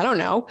 You're like, I don't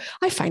know.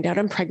 I find out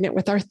I'm pregnant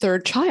with our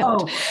 3rd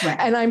child. Oh, right.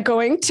 And I'm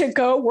going to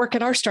go work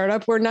at our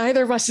startup where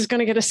neither of us is going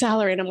to get a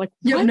salary. And I'm like,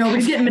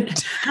 nobody's getting,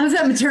 how's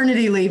that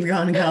maternity leave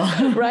going to go?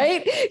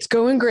 Right? It's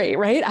going great,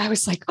 right? I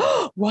was like,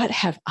 oh, what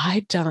have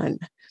I done?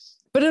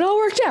 But it all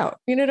worked out.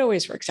 It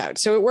always works out.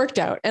 So it worked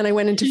out. And I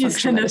went into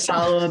functional medicine.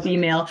 Follow-up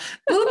email.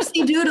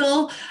 Oopsie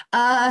doodle.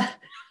 I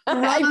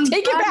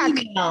take it back.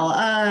 Email.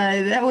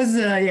 That was,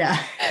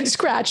 yeah.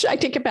 Scratch. I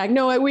take it back.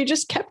 No, we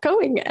just kept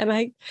going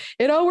and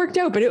it all worked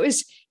out, but it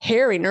was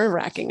hairy,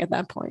 nerve-wracking at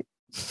that point.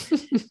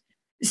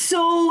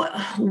 So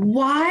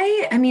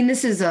why,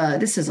 this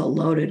is a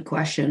loaded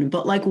question,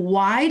 but like,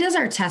 why does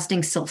our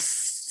testing still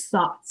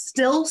suck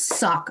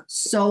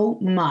so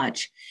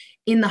much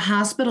in the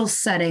hospital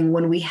setting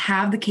when we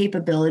have the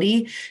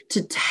capability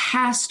to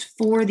test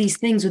for these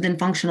things within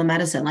functional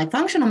medicine? Like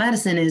functional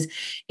medicine is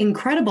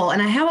incredible.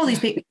 And I have all these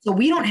papers. So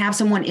we don't have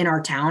someone in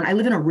our town. I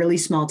live in a really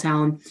small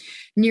town.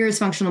 Nearest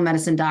functional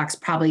medicine doc's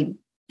probably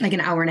like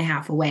an hour and a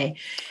half away.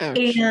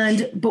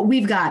 But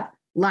we've got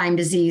Lyme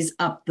disease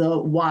up the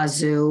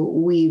wazoo.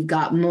 We've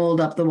got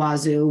mold up the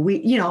wazoo.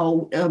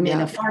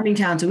 A farming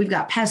town. So we've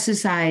got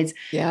pesticides.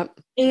 Yep.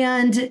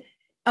 And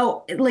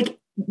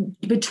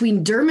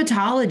between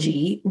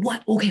dermatology,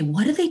 what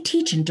do they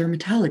teach in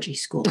dermatology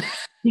school?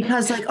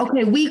 Because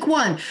week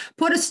 1,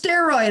 put a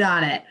steroid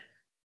on it.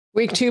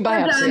 Week 2,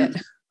 biopsy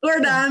it. We're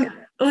done.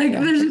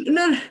 There's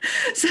no,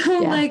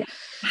 so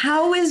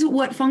how is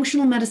what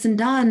functional medicine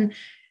done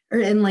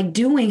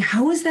doing,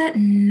 how is that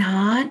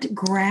not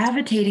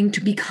gravitating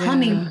to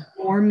becoming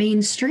more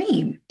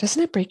mainstream?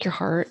 Doesn't it break your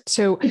heart?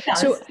 So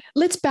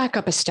let's back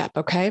up a step.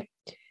 Okay.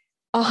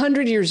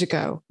 100 years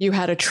ago, you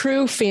had a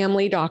true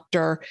family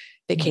doctor.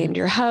 They came to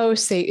your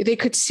house. They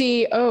could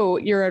see, oh,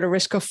 you're at a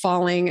risk of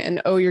falling and,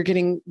 oh, you're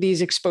getting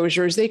these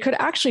exposures. They could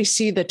actually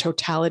see the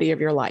totality of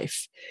your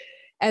life.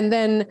 And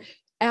then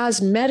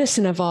as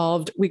medicine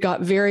evolved,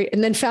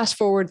 and then fast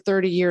forward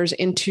 30 years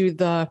into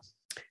the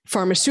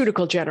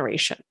pharmaceutical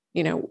generation,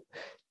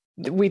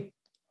 we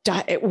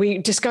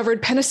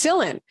discovered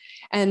penicillin.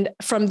 And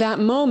from that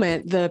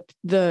moment,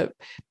 the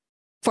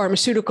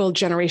pharmaceutical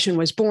generation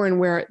was born,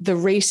 where the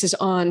race is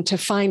on to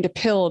find a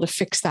pill to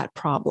fix that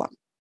problem.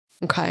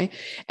 Okay.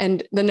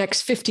 And the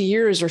next 50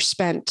 years are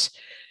spent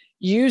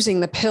using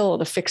the pill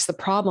to fix the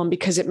problem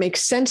because it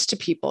makes sense to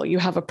people. You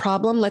have a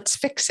problem, let's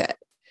fix it.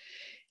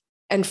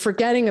 And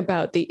forgetting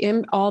about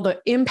all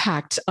the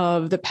impact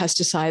of the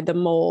pesticide, the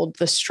mold,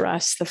 the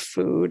stress, the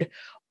food,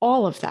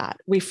 all of that.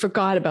 We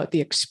forgot about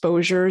the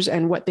exposures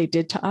and what they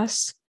did to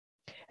us.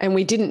 and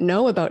we didn't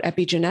know about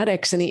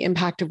epigenetics and the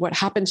impact of what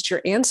happens to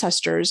your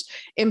ancestors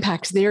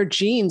impacts their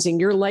genes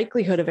and your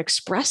likelihood of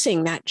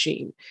expressing that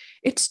gene.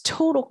 It's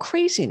total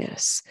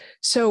craziness.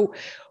 So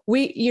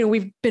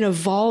we've been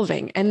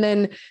evolving. And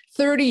then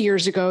 30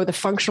 years ago, the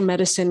functional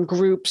medicine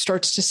group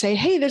starts to say,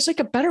 hey, there's like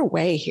a better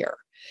way here,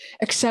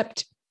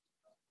 except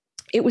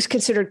it was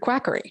considered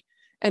quackery.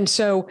 And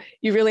so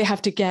you really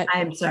have to get.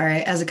 I'm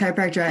sorry. As a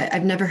chiropractor,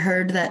 I've never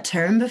heard that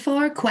term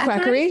before.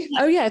 Quackery?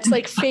 Oh yeah. It's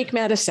like fake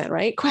medicine,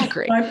 right?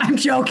 Quackery. I'm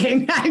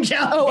joking. I'm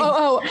joking.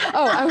 Oh.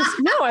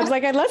 I was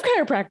like, I love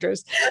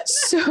chiropractors.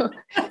 So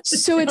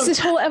it's this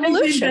whole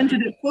evolution. I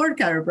invented it for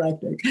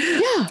chiropractic.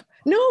 Yeah.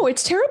 No,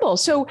 it's terrible.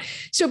 So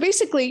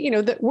basically,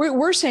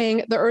 we're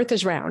saying the earth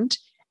is round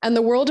and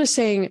the world is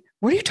saying,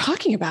 what are you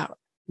talking about?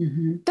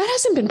 Mm-hmm. That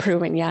hasn't been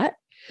proven yet.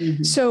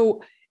 Mm-hmm.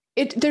 So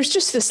there's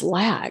just this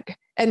lag.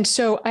 And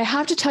so I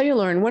have to tell you,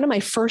 Lauren, one of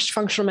my first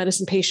functional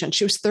medicine patients,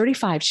 she was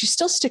 35. She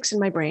still sticks in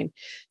my brain.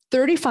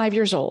 35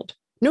 years old.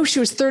 No, she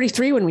was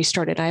 33 when we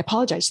started. I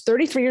apologize.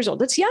 33 years old.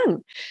 That's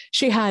young.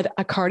 She had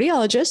a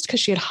cardiologist because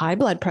she had high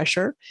blood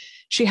pressure.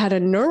 She had a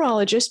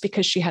neurologist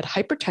because she had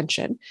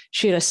hypertension.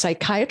 She had a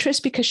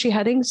psychiatrist because she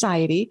had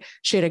anxiety.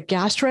 She had a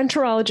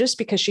gastroenterologist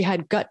because she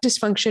had gut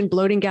dysfunction,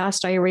 bloating, gas,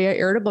 diarrhea,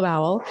 irritable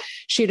bowel.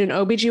 She had an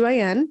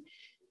OBGYN,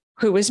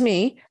 who was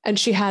me, and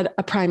she had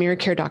a primary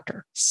care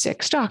doctor,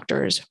 6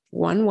 doctors,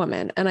 1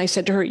 woman. And I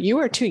said to her, you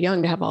are too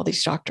young to have all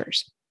these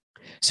doctors.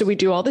 So we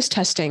do all this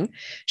testing.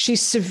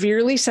 She's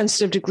severely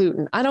sensitive to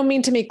gluten. I don't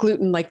mean to make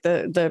gluten like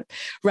the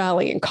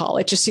rallying call.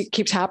 It just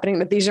keeps happening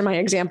that these are my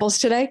examples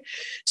today.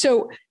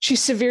 So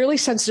she's severely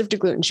sensitive to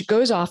gluten. She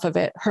goes off of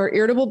it. Her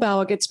irritable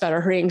bowel gets better.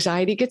 Her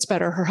anxiety gets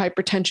better. Her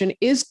hypertension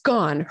is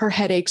gone. Her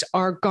headaches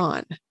are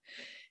gone.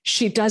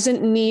 She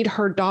doesn't need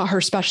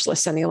her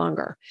specialists any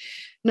longer.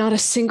 Not a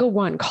single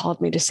one called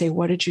me to say,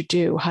 what did you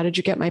do? How did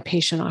you get my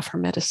patient off her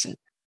medicine?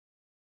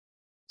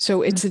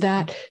 So it's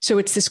that. So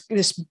it's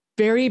this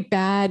very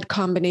bad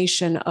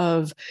combination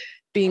of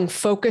being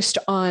focused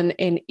on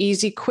an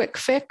easy, quick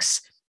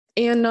fix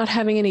and not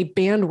having any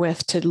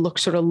bandwidth to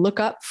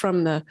look up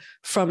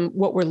from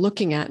what we're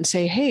looking at and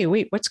say, hey,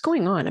 wait, what's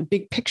going on? A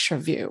big picture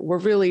view. We're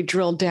really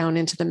drilled down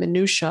into the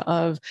minutia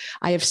of,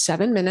 I have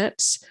 7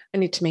 minutes. I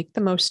need to make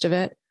the most of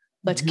it.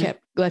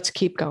 Let's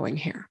keep going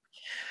here.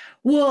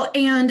 Well,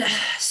 and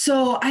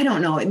so I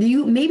don't know,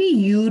 maybe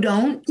you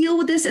don't deal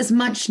with this as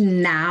much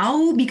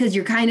now because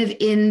you're kind of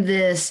in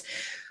this,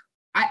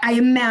 I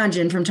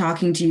imagine from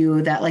talking to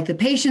you that like the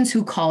patients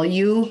who call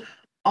you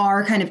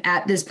are kind of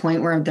at this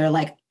point where they're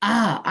like,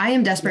 I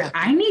am desperate. Yeah.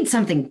 I need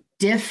something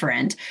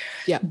different.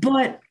 Yeah.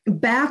 But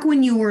back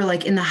when you were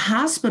like in the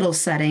hospital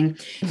setting,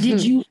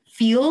 did you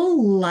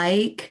feel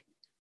like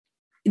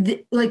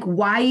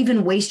why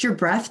even waste your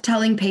breath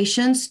telling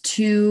patients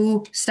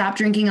to stop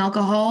drinking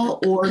alcohol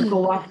or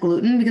go off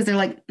gluten? Because they're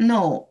like,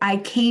 no, I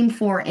came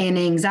for an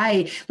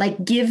anxiety.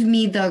 Like, give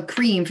me the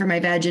cream for my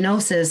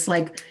vaginosis.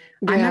 Like,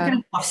 I'm not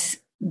going to off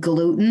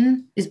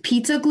gluten. Is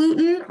pizza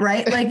gluten?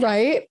 Right? Like,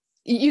 right.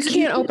 You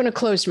can't open a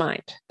closed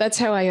mind. That's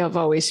how I have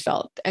always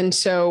felt. And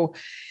so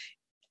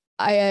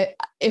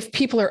if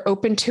people are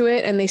open to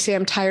it and they say,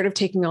 I'm tired of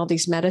taking all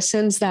these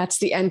medicines, that's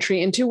the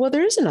entry into, well,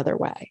 there is another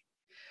way.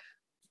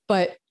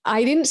 But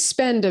I didn't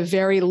spend a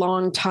very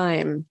long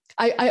time.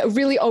 I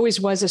really always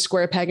was a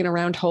square peg in a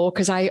round hole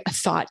because I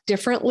thought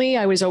differently.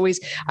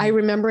 I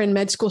remember in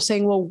med school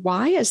saying, well,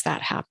 why is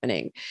that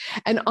happening?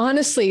 And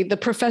honestly, the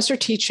professor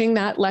teaching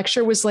that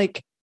lecture was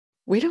like,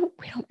 we don't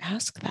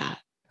ask that.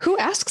 Who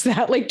asks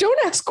that? Like,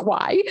 don't ask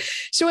why.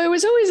 So I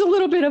was always a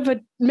little bit of a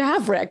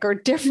maverick or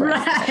different.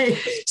 Right.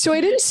 So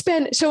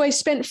I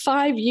spent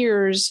 5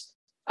 years.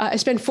 I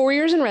spent 4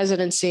 years in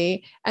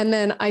residency. And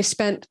then I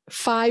spent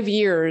 5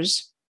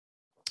 years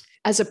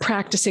as a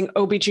practicing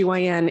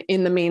OBGYN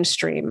in the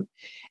mainstream.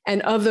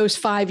 And of those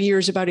 5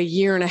 years, about 1.5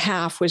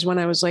 years was when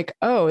I was like,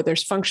 oh,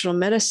 there's functional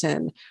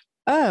medicine.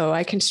 Oh,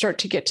 I can start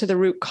to get to the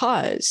root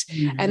cause.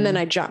 Mm-hmm. And then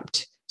I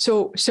jumped.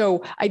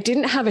 So I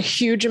didn't have a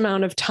huge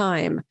amount of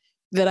time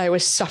that I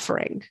was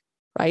suffering.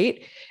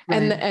 Right.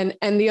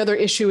 And the other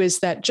issue is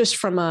that just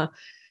from a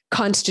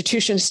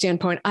constitution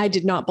standpoint, I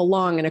did not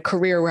belong in a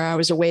career where I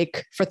was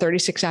awake for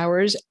 36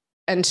 hours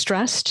and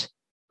stressed.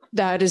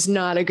 That is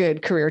not a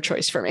good career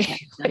choice for me.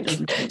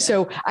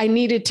 So I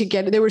needed to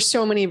there were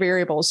so many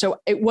variables. So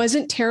it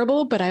wasn't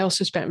terrible, but I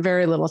also spent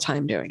very little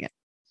time doing it.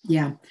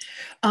 Yeah.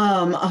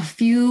 A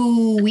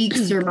few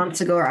weeks or months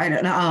ago, or I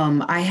don't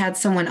know, I had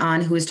someone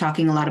on who was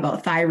talking a lot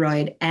about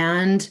thyroid,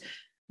 and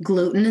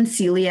gluten and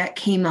celiac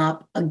came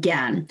up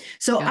again.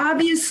 So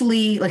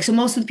obviously, so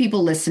most of the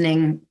people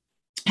listening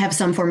have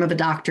some form of a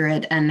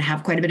doctorate and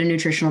have quite a bit of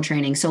nutritional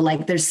training. So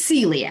there's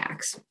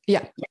celiacs.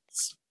 Yeah.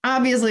 Yes.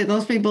 Obviously,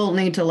 those people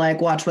need to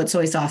watch what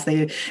soy sauce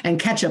and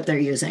ketchup they're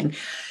using.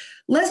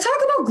 Let's talk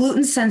about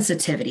gluten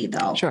sensitivity,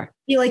 though. Sure.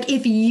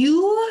 If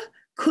you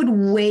could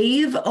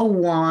wave a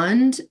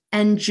wand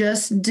and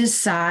just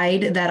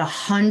decide that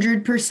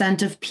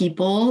 100% of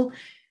people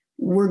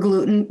were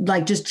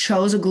just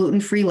chose a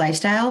gluten-free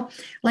lifestyle,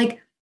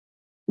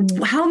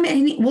 How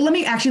many? Well, let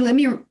me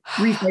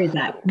rephrase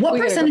that. What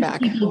percentage of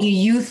people do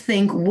you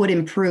think would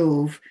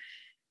improve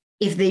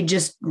if they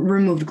just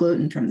removed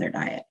gluten from their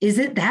diet? Is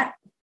it that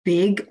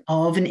big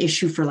of an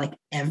issue for like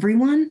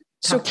everyone?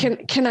 So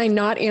can I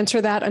not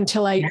answer that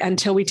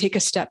until we take a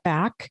step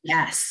back?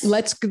 Yes.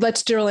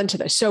 Let's drill into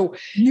this. So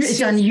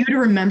it's on you to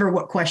remember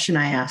what question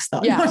I asked, though.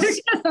 Yes,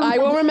 I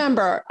will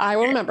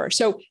remember.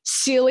 So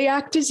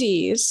celiac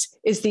disease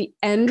is the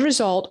end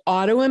result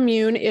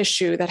autoimmune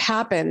issue that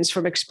happens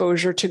from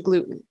exposure to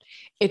gluten.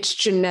 It's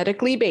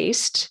genetically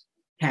based.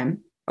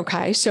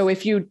 Okay. So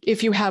if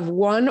you have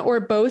one or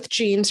both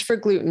genes for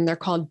gluten, they're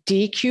called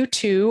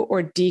DQ2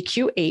 or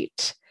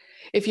DQ8.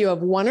 If you have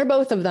one or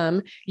both of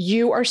them,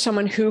 you are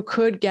someone who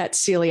could get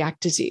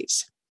celiac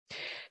disease.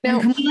 Now,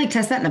 can we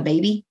test that in a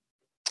baby?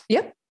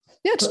 Yep.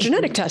 Yeah, it's a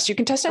genetic test. You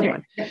can test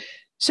anyone.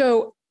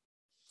 So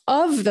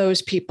of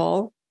those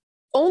people,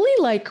 only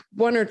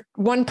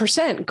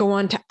 1% go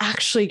on to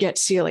actually get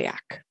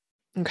celiac.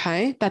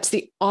 Okay. That's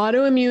the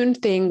autoimmune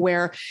thing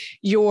where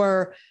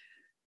your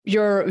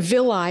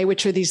villi,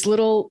 which are these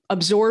little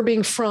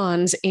absorbing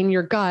fronds in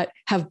your gut,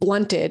 have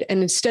blunted.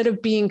 And instead of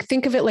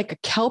think of it like a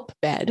kelp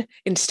bed,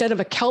 instead of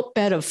a kelp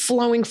bed of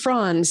flowing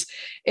fronds,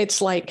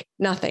 it's like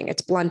nothing,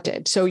 it's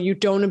blunted. So you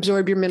don't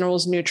absorb your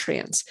minerals,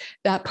 nutrients.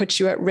 That puts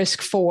you at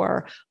risk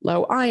for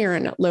low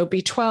iron, low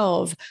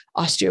B12,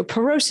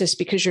 osteoporosis,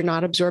 because you're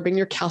not absorbing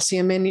your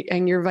calcium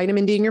and your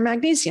vitamin D and your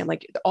magnesium,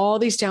 like all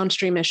these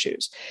downstream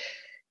issues.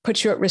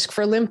 Puts you at risk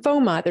for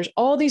lymphoma. There's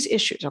all these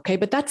issues. Okay.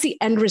 But that's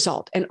the end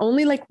result. And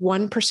only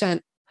 1%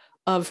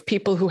 of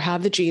people who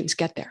have the genes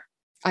get there.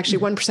 Actually,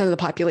 1% of the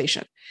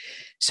population.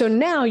 So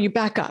now you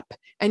back up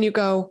and you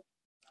go,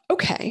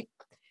 okay,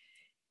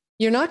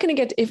 you're not going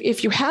to get,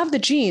 if you have the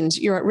genes,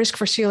 you're at risk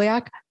for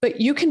celiac, but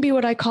you can be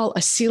what I call a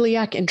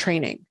celiac in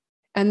training.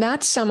 And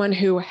that's someone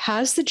who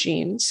has the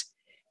genes,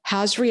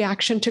 has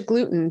reaction to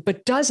gluten,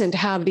 but doesn't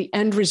have the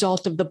end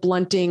result of the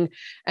blunting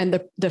and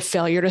the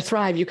failure to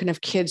thrive. You can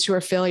have kids who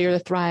are failure to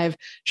thrive,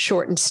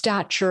 short in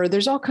stature.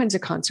 There's all kinds of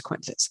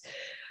consequences.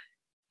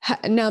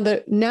 Now,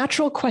 the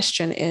natural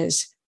question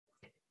is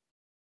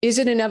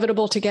it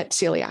inevitable to get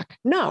celiac?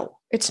 No,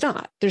 it's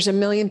not. There's a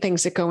million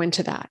things that go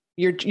into that.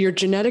 Your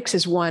genetics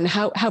is one,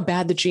 how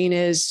bad the gene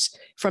is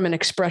from an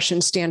expression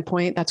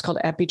standpoint. That's called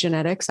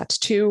epigenetics. That's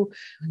two.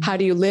 How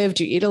do you live?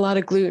 Do you eat a lot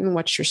of gluten?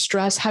 What's your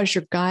stress? How's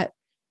your gut?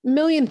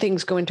 Million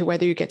things go into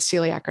whether you get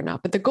celiac or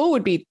not, but the goal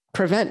would be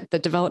prevent the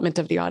development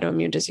of the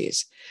autoimmune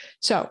disease.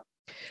 So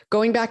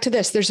going back to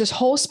this, there's this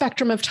whole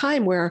spectrum of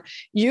time where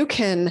you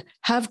can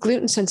have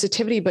gluten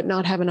sensitivity, but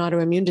not have an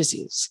autoimmune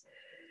disease.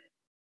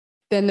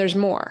 Then there's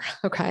more.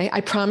 Okay. I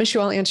promise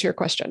you I'll answer your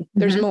question.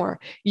 There's more.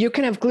 You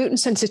can have gluten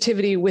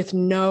sensitivity with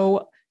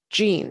no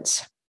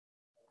genes.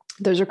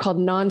 Those are called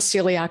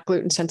non-celiac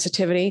gluten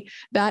sensitivity.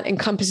 That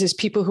encompasses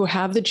people who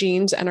have the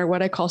genes and are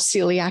what I call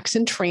celiacs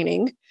in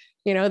training.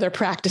 They're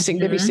practicing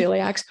to be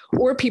celiacs,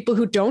 or people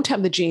who don't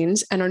have the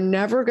genes and are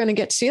never going to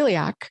get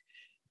celiac,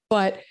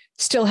 but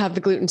still have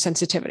the gluten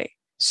sensitivity.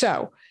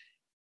 So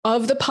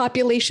of the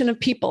population of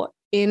people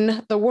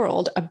in the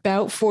world,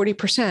 about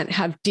 40%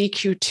 have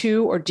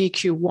DQ2 or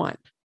DQ1.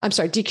 I'm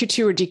sorry,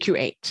 DQ2 or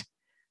DQ8.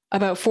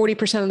 About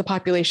 40% of the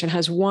population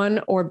has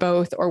one or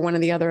both or one or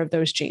the other of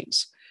those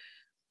genes.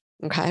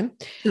 Okay.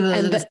 So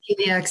those are the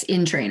celiacs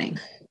in training.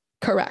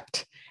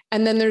 Correct.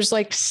 And then there's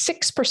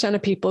 6%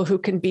 of people who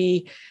can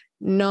be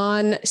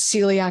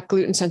non-celiac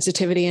gluten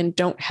sensitivity and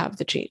don't have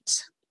the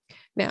genes.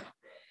 Now,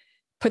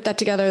 put that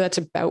together, that's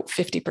about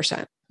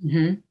 50%.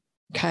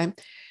 Okay.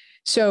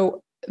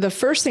 So the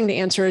first thing to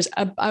answer is,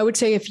 I would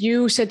say if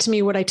you said to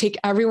me, would I take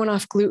everyone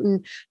off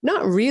gluten?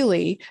 Not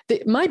really.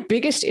 My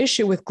biggest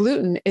issue with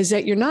gluten is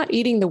that you're not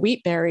eating the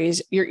wheat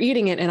berries, you're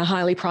eating it in a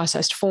highly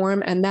processed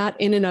form. And that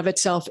in and of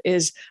itself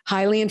is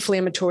highly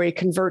inflammatory,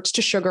 converts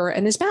to sugar,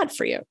 and is bad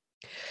for you.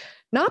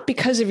 Not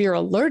because of your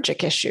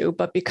allergic issue,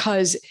 but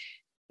because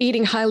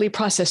eating highly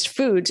processed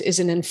foods is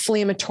an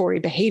inflammatory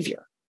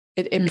behavior.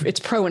 It's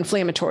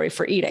pro-inflammatory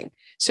for eating.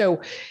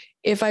 So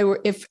I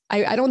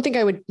don't think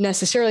I would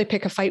necessarily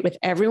pick a fight with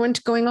everyone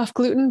going off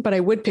gluten, but I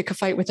would pick a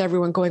fight with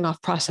everyone going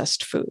off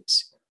processed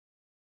foods,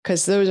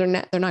 because those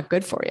they're not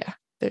good for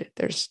you.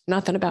 There's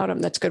nothing about them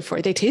that's good for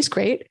you. They taste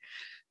great,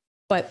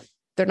 but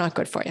they're not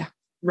good for you.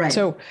 Right.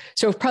 So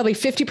probably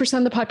 50%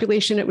 of the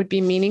population, it would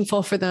be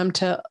meaningful for them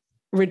to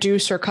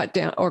reduce or cut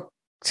down or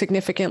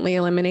significantly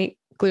eliminate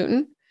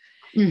gluten.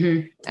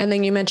 And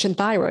then you mentioned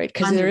thyroid,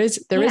 because there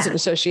is an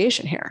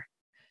association here.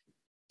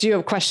 Do you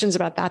have questions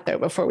about that though,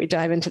 before we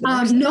dive into the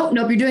next? Nope,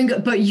 you're doing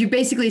good. But you're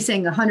basically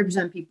saying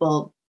 100%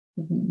 people,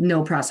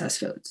 no processed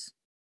foods.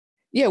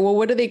 Yeah. Well,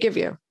 what do they give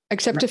you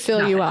except to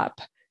fill you up?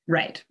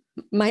 Right.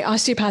 My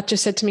osteopath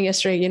just said to me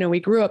yesterday, we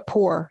grew up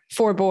poor,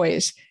 4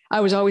 boys.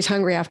 I was always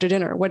hungry after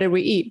dinner. What did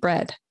we eat?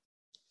 Bread.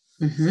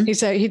 He'd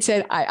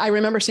said, I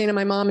remember saying to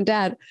my mom and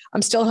dad,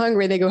 I'm still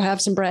hungry. They go,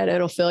 have some bread.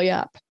 It'll fill you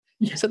up.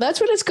 Yeah. So that's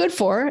what it's good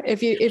for.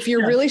 If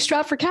you're really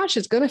strapped for cash,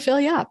 it's going to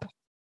fill you up.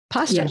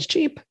 Pasta is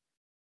cheap.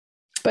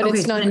 but okay,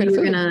 it's not so good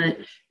we're food. gonna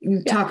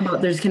talk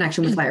about there's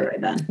connection with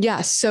thyroid then.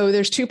 Yes. So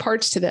there's two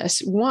parts to this.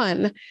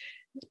 One,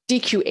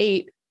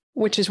 DQ8,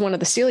 which is one of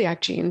the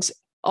celiac genes,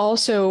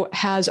 also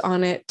has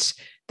on it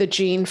the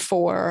gene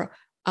for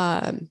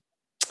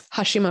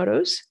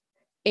Hashimoto's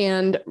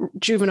and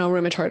juvenile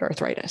rheumatoid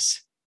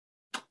arthritis.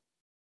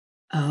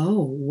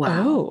 Oh,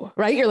 wow. Oh,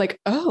 right. You're like,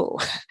 oh.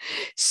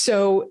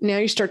 So now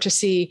you start to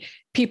see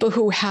people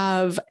who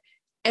have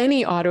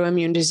any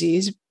autoimmune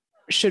disease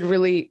should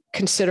really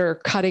consider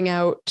cutting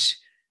out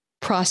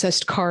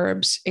processed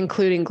carbs,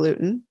 including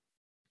gluten.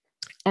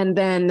 And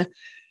then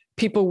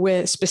people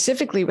with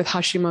specifically with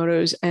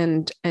Hashimoto's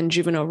and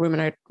juvenile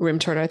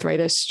rheumatoid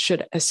arthritis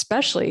should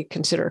especially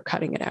consider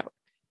cutting it out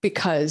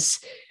because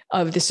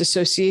of this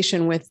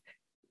association with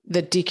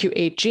the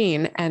DQ8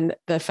 gene and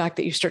the fact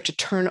that you start to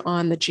turn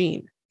on the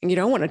gene. And you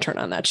don't want to turn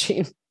on that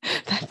gene.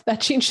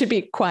 That gene should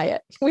be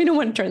quiet. We don't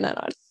want to turn that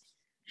on.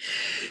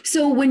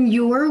 So when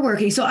you're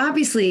working, so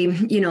obviously,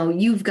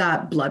 you've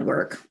got blood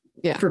work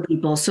for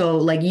people. So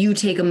like you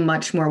take a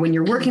much more, when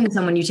you're working with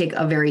someone, you take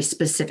a very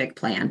specific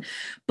plan.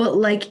 But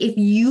like if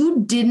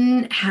you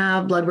didn't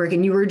have blood work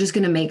and you were just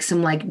going to make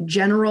some like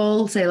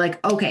general, say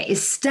like, okay,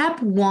 is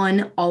step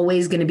one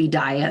always going to be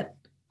diet?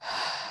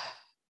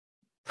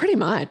 Pretty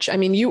much. I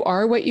mean, you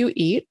are what you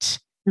eat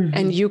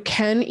and you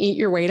can eat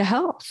your way to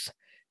health.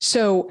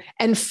 So,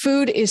 and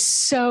food is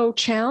so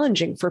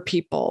challenging for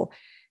people,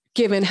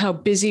 given how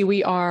busy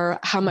we are,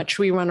 how much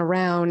we run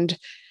around,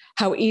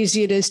 how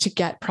easy it is to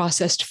get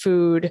processed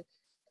food.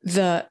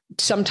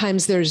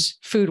 Sometimes there's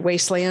food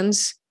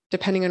wastelands,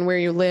 depending on where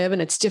you live,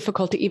 and it's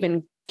difficult to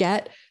even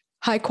get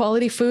high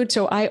quality food.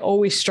 So I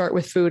always start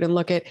with food and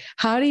look at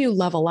how do you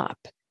level up?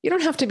 You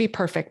don't have to be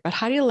perfect, but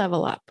how do you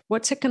level up?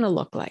 What's it going to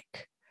look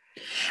like?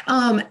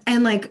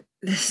 And like,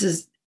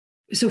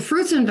 so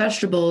fruits and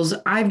vegetables,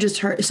 I've just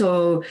heard,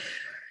 so,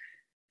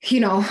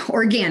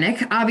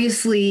 organic,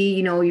 obviously,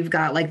 you've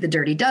got like the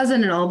Dirty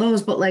Dozen and all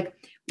those, but like,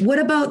 what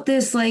about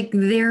this? Like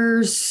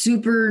they're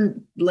super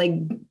like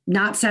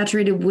not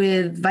saturated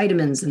with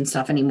vitamins and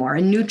stuff anymore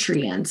and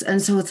nutrients.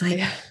 And so it's like,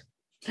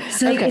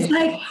 it's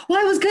like, well,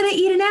 I was going to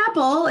eat an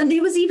apple and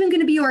it was even going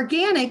to be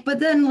organic, but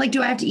then like,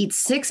 do I have to eat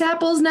 6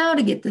 apples now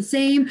to get the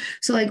same?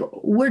 So like,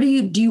 where do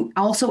you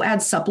also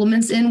add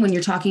supplements in when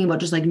you're talking about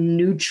just like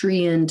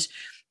nutrient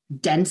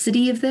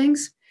density of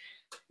things?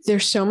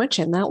 There's so much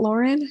in that,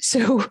 Lauren.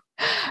 So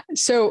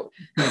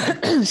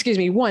excuse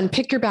me. One,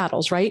 pick your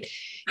battles, right?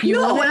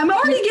 I'm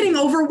already getting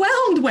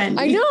overwhelmed, Wendie.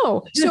 I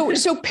know.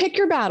 So pick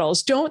your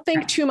battles. Don't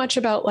think too much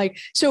about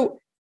so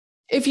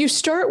if you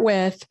start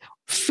with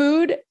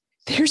food,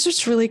 here's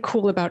what's really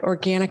cool about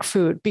organic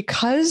food,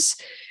 because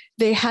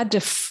the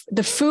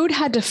food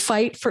had to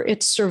fight for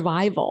its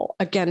survival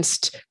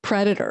against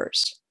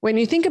predators. When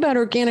you think about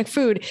organic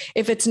food,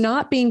 if it's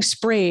not being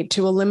sprayed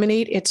to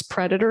eliminate its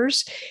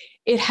predators,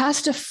 it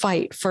has to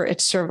fight for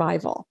its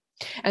survival.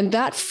 And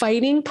that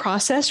fighting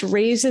process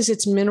raises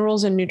its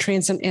minerals and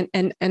nutrients and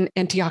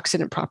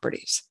antioxidant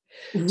properties.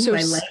 Ooh, so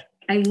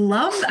I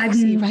love,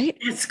 right?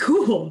 It's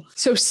cool.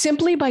 So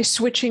simply by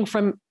switching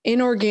from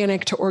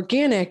inorganic to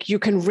organic, you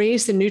can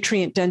raise the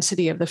nutrient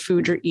density of the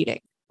food you're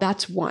eating.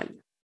 That's one.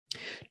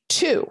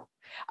 Two,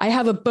 I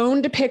have a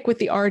bone to pick with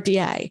the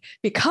RDA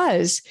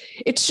because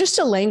it's just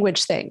a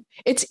language thing.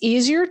 It's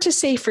easier to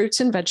say fruits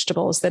and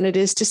vegetables than it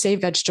is to say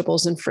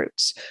vegetables and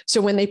fruits.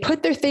 So when they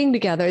put their thing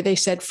together, they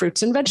said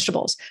fruits and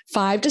vegetables,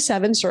 5 to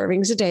 7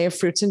 servings a day of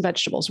fruits and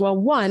vegetables. Well,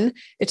 one,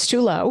 it's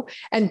too low.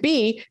 And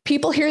B,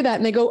 people hear that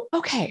and they go,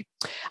 okay,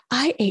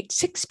 I ate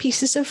 6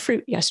 pieces of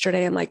fruit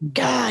yesterday. I'm like,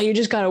 God, you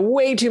just got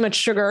way too much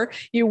sugar.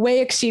 You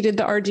way exceeded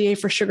the RDA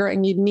for sugar,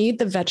 and you need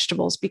the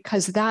vegetables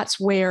because that's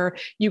where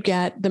you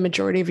get the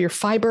majority of your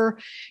fiber,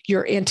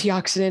 your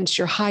antioxidants,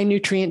 your high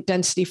nutrient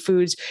density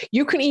foods.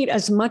 You can eat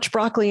as much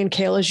broccoli and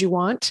kale as you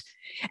want,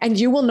 and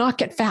you will not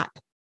get fat,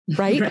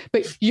 right?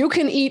 But you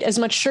can eat as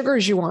much sugar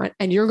as you want,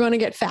 and you're going to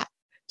get fat.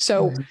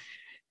 So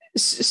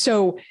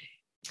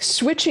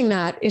switching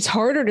that, it's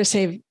harder to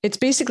save. It's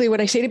basically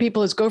what I say to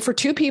people is go for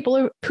 2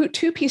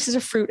 pieces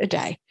of fruit a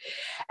day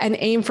and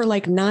aim for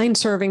like 9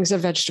 servings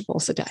of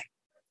vegetables a day,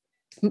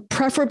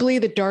 preferably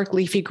the dark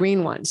leafy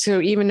green ones.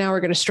 So even now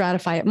we're going to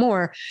stratify it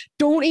more.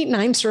 Don't eat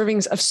 9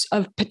 servings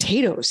of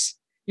potatoes.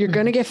 You're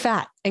going to get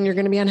fat and you're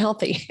going to be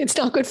unhealthy. It's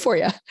not good for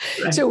you.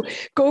 Right. So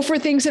go for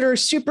things that are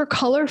super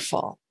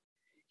colorful.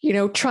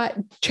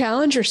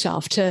 Challenge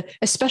yourself to,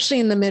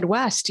 especially in the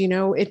Midwest,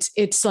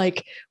 it's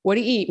like, what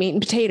do you eat? Meat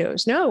and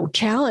potatoes? No,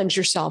 challenge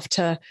yourself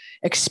to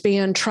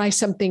expand, try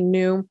something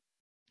new.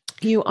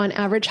 You on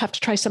average have to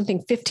try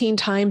something 15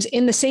 times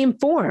in the same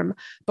form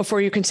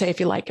before you can say if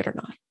you like it or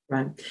not.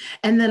 Right.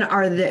 And then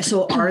are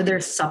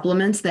there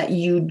supplements that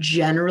you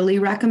generally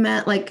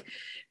recommend like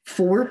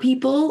for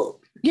people?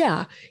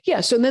 Yeah.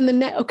 So then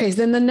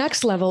the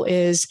next level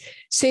is,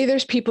 say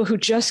there's people who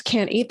just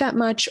can't eat that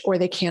much, or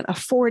they can't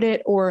afford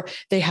it, or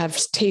they have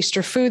taste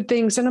or food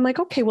things. And I'm like,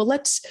 okay, well,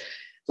 let's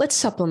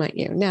supplement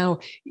you. Now,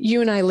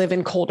 you and I live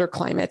in colder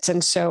climates.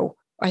 And so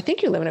I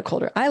think I live in a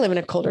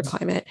colder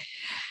climate.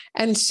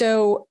 And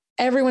so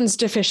everyone's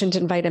deficient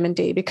in vitamin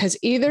D because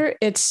either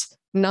it's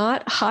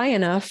not high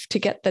enough to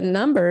get the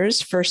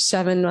numbers for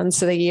 7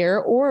 months of the year,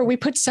 or we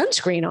put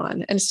sunscreen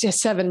on, and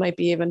 7 might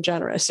be even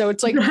generous. So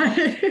it's like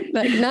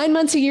 9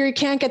 months a year, you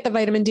can't get the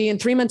vitamin D,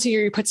 and 3 months a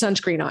year, you put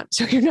sunscreen on.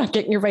 So you're not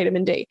getting your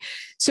vitamin D.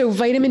 So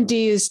vitamin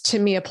D is, to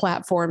me, a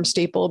platform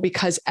staple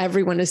because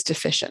everyone is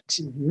deficient.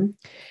 Mm-hmm.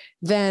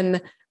 Then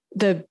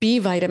the B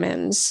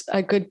vitamins,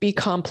 a good B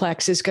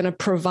complex, is going to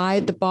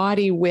provide the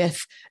body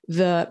with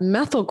the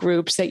methyl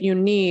groups that you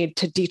need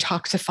to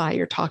detoxify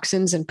your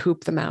toxins and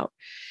poop them out.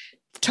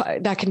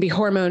 That can be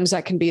hormones,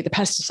 that can be the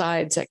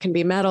pesticides, that can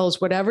be metals,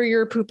 whatever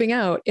you're pooping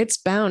out, it's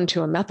bound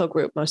to a methyl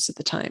group most of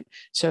the time.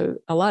 So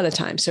a lot of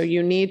times. So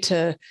you need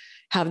to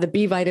have the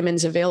B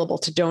vitamins available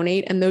to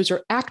donate. And those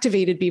are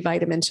activated B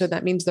vitamins. So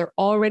that means they're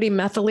already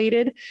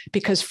methylated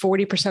because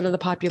 40% of the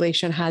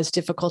population has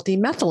difficulty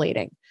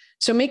methylating.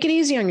 So make it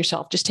easy on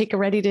yourself. Just take a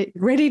ready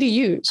to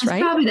use, It's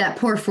right? Probably that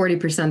poor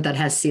 40% that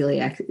has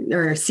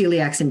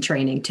celiacs in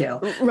training too.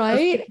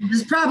 Right.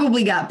 Just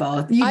probably got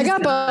both. I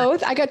got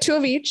both. I got 2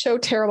 of each. So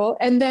terrible.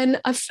 And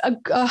then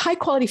a high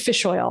quality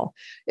fish oil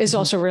is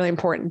also really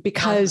important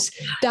because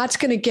that's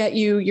going to get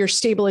you your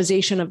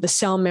stabilization of the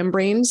cell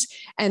membranes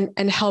and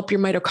help your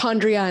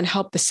mitochondria and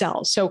help the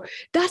cells. So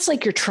that's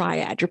like your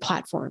triad, your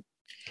platform.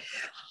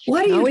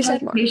 What do you tell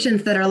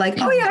patients that are like,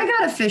 oh yeah, I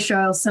got a fish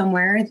oil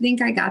somewhere. I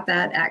think I got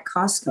that at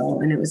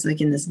Costco. And it was like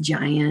in this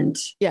giant.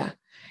 Yeah.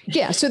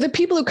 Yeah. So the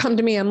people who come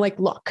to me, I'm like,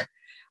 look,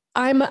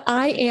 I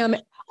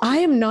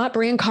am not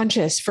brand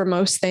conscious for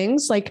most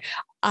things. Like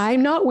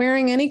I'm not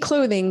wearing any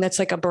clothing that's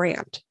like a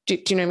brand. Do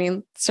you know what I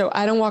mean? So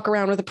I don't walk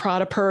around with a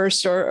Prada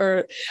purse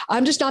or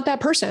I'm just not that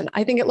person.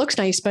 I think it looks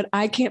nice, but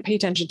I can't pay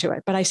attention to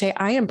it. But I say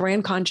I am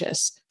brand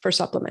conscious for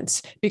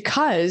supplements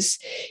because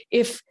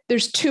if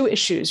there's 2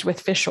 issues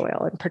with fish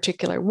oil in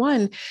particular.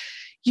 One,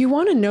 you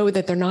want to know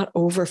that they're not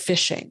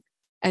overfishing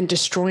and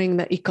destroying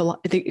the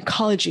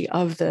ecology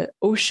of the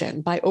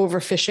ocean by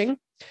overfishing.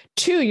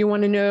 2, you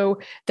want to know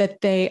that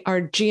they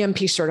are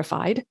GMP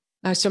certified.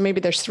 So maybe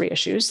there's 3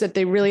 issues, that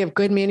they really have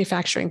good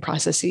manufacturing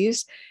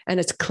processes and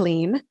it's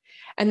clean.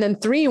 And then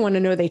 3, you want to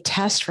know they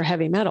test for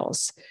heavy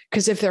metals,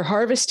 because if they're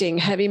harvesting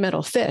heavy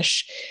metal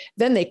fish,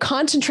 then they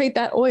concentrate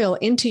that oil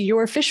into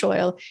your fish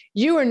oil.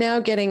 You are now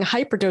getting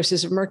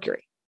hyperdoses of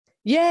mercury.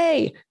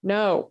 Yay.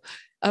 No,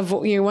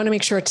 you want to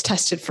make sure it's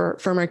tested for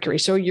mercury.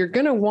 So you're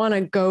going to want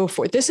to go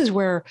for, this is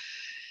where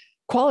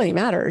quality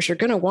matters. You're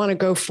going to want to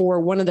go for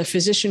one of the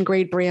physician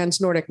grade brands.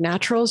 Nordic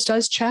Naturals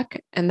does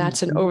check, and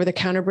that's an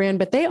over-the-counter brand,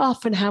 but they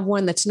often have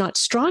one that's not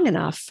strong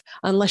enough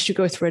unless you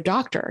go through a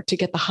doctor to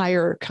get the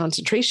higher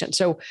concentration.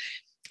 So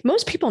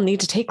most people need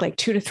to take like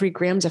 2 to 3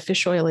 grams of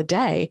fish oil a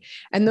day.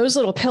 And those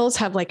little pills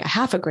have like a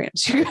half a gram.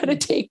 So you got to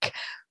take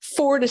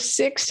 4 to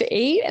 6 to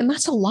 8. And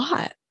that's a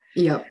lot.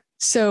 Yep.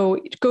 So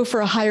go for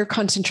a higher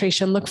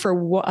concentration, look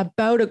for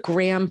about a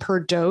gram per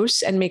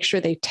dose and make sure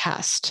they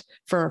test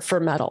for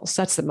metals.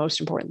 That's the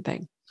most important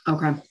thing.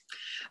 Okay.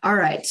 All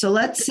right. So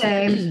let's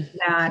say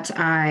that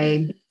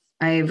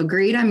I've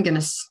agreed I'm going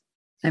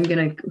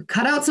to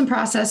cut out some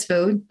processed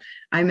food.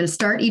 I'm going to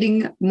start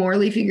eating more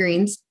leafy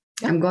greens.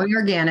 Yep. I'm going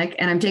organic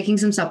and I'm taking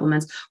some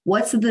supplements.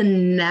 What's the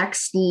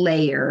next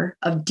layer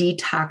of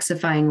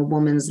detoxifying a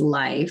woman's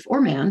life,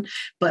 or man?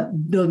 But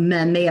the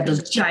men, they have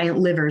those giant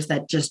livers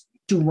that just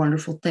do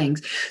wonderful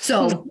things.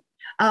 So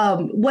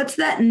what's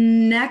that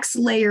next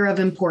layer of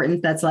importance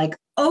that's like,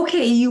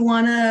 okay, you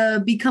want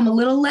to become a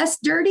little less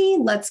dirty?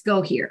 Let's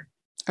go here.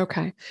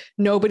 Okay.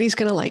 Nobody's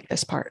going to like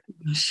this part.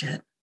 Oh,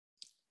 shit.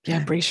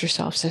 Yeah. Brace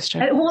yourself, sister.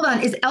 Hold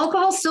on. Is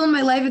alcohol still in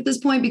my life at this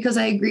point? Because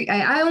I agree.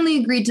 I only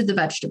agreed to the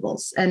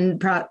vegetables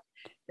and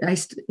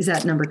is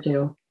that number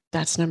 2?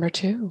 That's number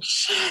 2.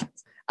 Shit.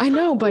 I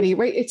know, buddy.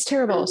 Right. It's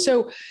terrible.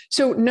 So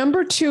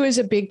number 2 is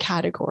a big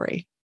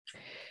category.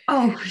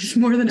 Oh, it's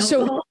more than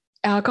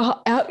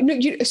alcohol.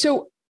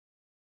 So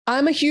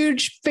I'm a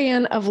huge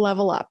fan of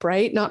level up,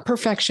 right? Not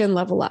perfection,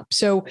 level up.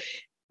 So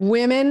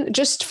women,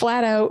 just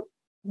flat out,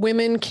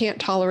 women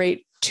can't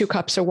tolerate 2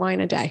 cups of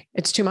wine a day.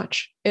 It's too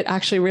much. It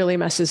actually really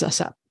messes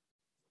us up.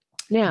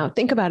 Now,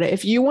 think about it.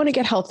 If you want to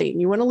get healthy and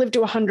you want to live to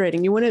 100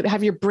 and you want to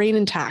have your brain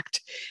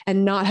intact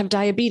and not have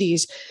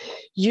diabetes,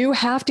 you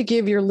have to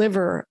give your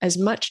liver as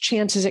much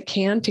chance as it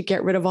can to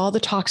get rid of all the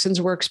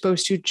toxins we're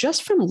exposed to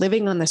just from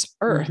living on this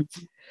earth.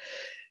 Mm-hmm.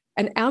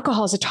 And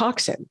alcohol is a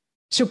toxin.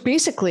 So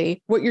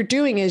basically what you're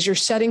doing is you're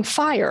setting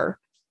fire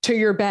to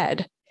your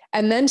bed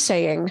and then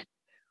saying,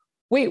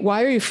 wait,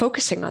 why are you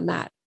focusing on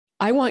that?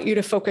 I want you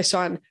to focus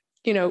on,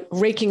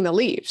 raking the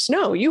leaves.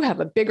 No, you have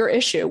a bigger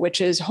issue,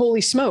 which is,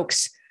 holy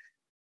smokes,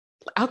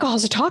 alcohol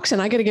is a toxin.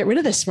 I got to get rid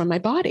of this from my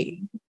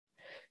body.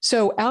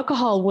 So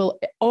alcohol will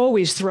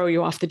always throw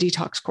you off the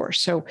detox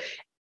course. So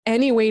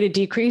any way to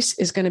decrease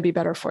is going to be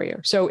better for you.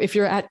 So if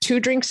you're at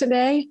 2 drinks a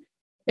day,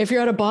 if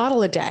you're at a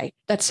bottle a day,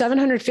 that's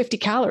 750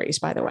 calories,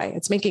 by the way.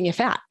 It's making you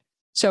fat.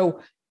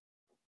 So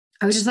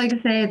I would just like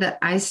to say that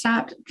I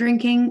stopped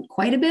drinking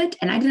quite a bit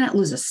and I did not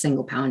lose a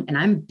single pound, and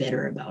I'm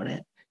bitter about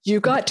it. You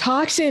got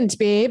toxins,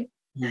 babe.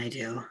 Yeah, I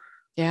do.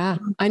 Yeah,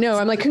 I know.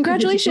 I'm like, Go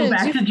congratulations.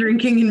 back to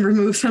drinking and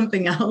remove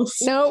something else.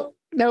 No.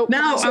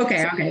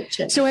 Okay.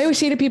 Shit. So I always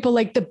say to people,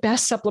 like, the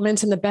best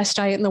supplements and the best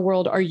diet in the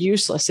world are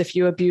useless if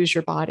you abuse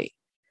your body,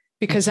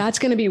 because that's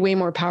going to be way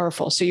more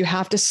powerful. So you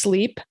have to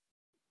sleep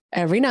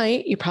every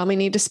night. You probably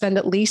need to spend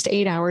at least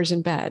 8 hours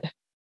in bed.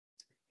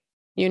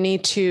 You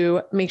need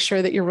to make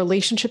sure that your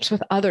relationships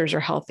with others are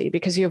healthy,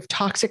 because you have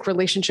toxic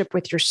relationship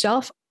with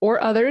yourself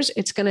or others.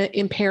 It's going to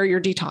impair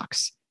your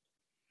detox.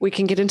 We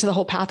can get into the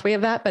whole pathway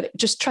of that, but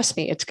just trust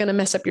me, it's going to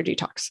mess up your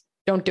detox.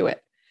 Don't do it.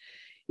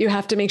 You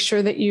have to make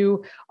sure that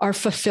you are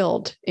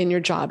fulfilled in your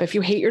job. If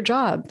you hate your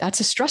job, that's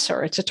a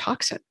stressor. It's a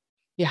toxin.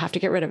 You have to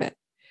get rid of it.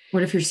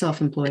 What if you're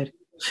self-employed?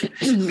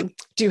 Do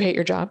you hate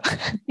your job?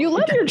 You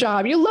love your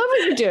job. You love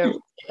what you do.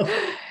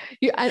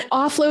 And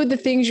offload the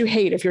things you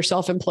hate. If you're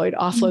self-employed,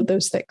 offload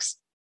those things,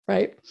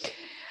 right?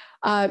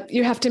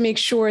 You have to make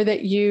sure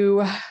that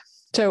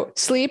so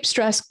sleep,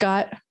 stress,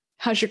 gut.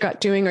 How's your gut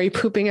doing? Are you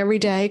pooping every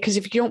day? Because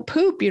if you don't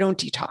poop, you don't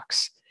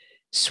detox.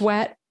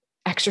 Sweat,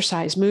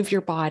 exercise, move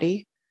your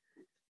body.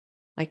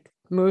 Like,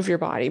 move your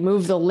body,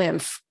 move the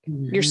lymph.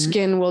 Mm-hmm. Your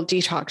skin will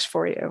detox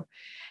for you.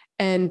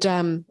 And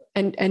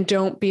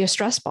don't be a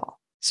stress ball.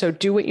 So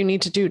do what you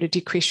need to do to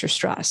decrease your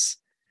stress.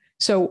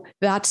 So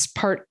that's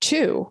part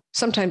 2.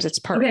 Sometimes it's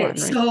part 1. Right?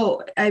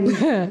 So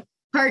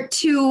part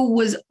 2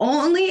 was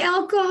only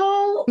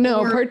alcohol?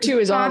 No, part 2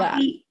 is all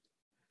that.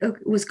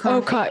 It was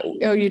coffee.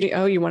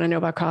 You want to know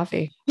about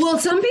coffee? Well,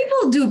 some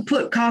people do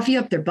put coffee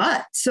up their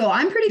butt. So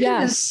I'm pretty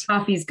convinced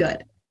coffee's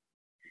good.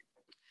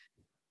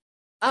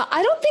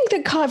 I don't think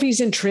that coffee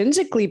is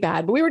intrinsically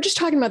bad, but we were just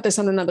talking about this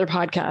on another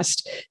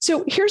podcast.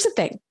 So here's the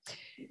thing.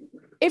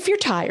 If you're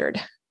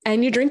tired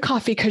and you drink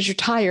coffee because you're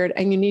tired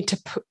and you need to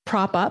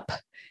prop up,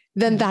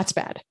 then that's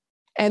bad.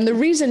 And the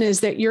reason is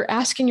that you're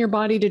asking your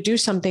body to do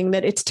something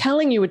that it's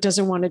telling you it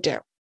doesn't want to do.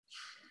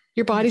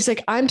 Your body's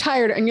like, I'm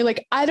tired. And you're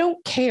like, I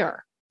don't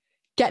care.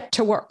 Get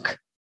to work.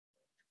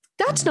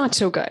 That's not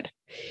so good.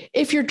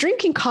 If you're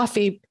drinking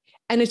coffee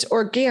and it's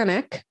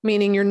organic,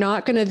 meaning you're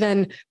not going to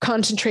then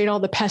concentrate all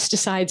the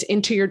pesticides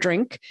into your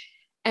drink,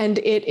 and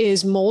it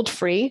is mold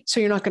free, so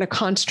you're not going to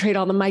concentrate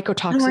all the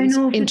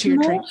mycotoxins into your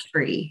drink.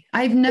 Free.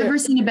 I've never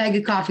seen a bag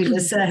of coffee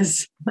that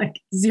says like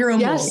 0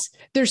 mold. Yes,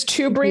 there's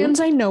 2 brands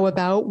I know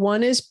about.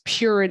 One is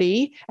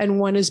Purity and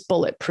one is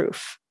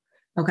Bulletproof.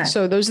 Okay.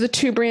 So those are the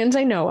 2 brands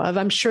I know of.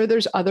 I'm sure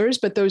there's others,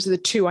 but those are the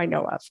 2 I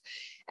know of.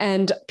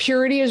 And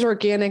Purity is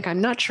organic.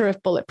 I'm not sure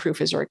if Bulletproof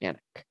is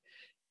organic.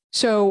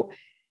 So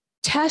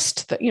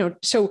test the,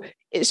 so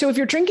if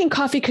you're drinking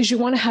coffee because you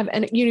want to have,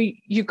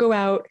 you go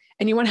out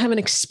and you want to have an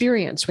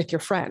experience with your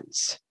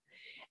friends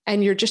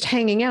and you're just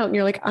hanging out and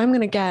you're like, I'm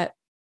going to get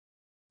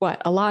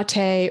a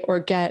latte or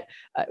get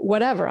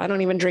whatever. I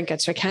don't even drink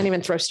it, so I can't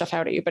even throw stuff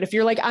out at you. But if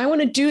you're like, I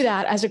want to do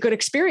that as a good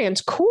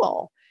experience,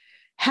 cool.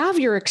 Have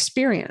your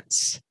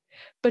experience.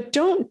 But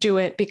don't do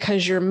it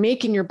because you're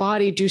making your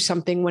body do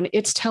something when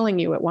it's telling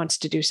you it wants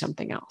to do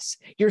something else.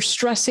 You're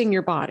stressing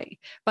your body.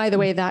 By the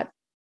way, that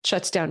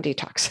shuts down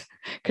detox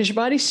because your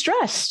body's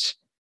stressed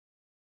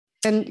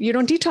and you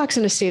don't detox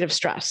in a state of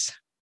stress.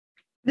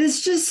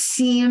 This just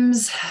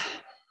seems...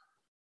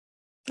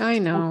 I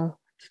know.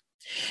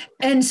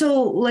 And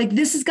so like,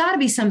 this has got to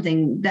be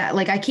something that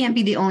like, I can't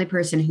be the only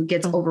person who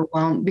gets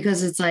overwhelmed,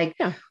 because it's like,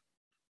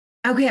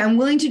 okay, I'm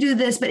willing to do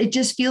this, but it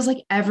just feels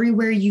like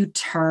everywhere you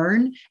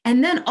turn.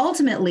 And then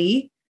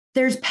ultimately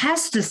there's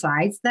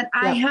pesticides that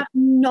I have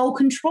no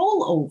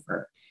control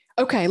over.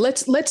 Okay,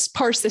 let's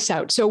parse this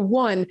out. So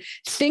 1,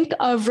 think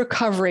of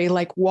recovery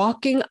like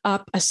walking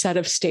up a set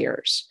of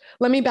stairs.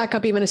 Let me back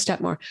up even a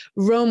step more.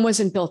 Rome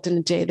wasn't built in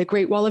a day. The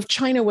Great Wall of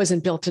China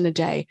wasn't built in a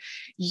day.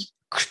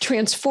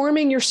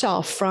 Transforming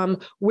yourself from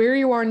where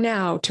you are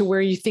now to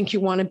where you think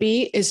you want to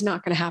be is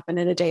not going to happen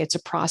in a day. It's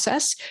a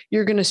process.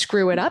 You're going to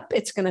screw it up.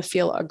 It's going to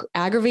feel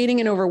aggravating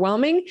and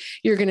overwhelming.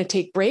 You're going to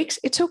take breaks.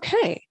 It's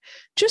okay.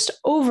 Just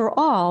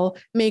overall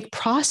make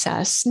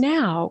process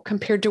now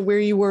compared to where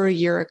you were a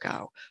year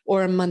ago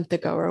or a month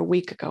ago or a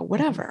week ago,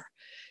 whatever.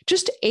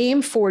 Just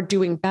aim for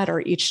doing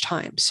better each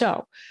time.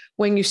 So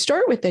when you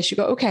start with this, you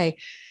go, okay,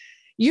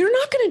 you're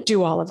not going to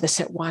do all of this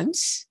at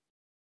once.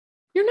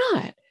 You're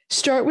not.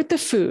 Start with the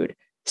food,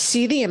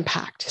 see the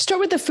impact. Start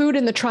with the food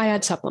and the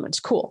triad supplements.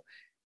 Cool.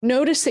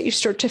 Notice that you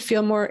start to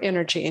feel more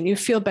energy and you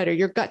feel better.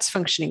 Your gut's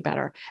functioning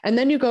better. And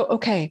then you go,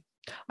 okay,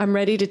 I'm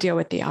ready to deal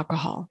with the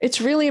alcohol. It's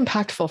really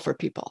impactful for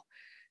people.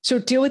 So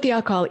deal with the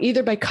alcohol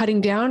either by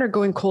cutting down or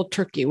going cold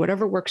turkey,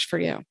 whatever works for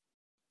you.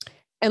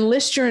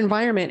 Enlist your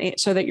environment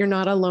so that you're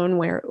not a lone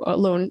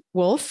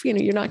wolf.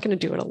 You're not going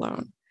to do it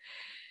alone.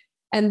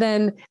 And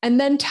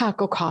then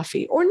tackle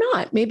coffee or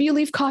not. Maybe you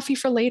leave coffee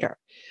for later.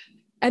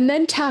 And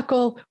then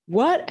tackle,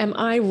 what am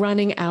I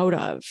running out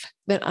of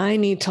that I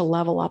need to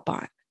level up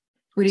on?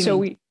 What do you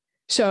mean?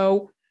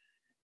 So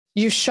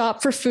you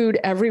shop for food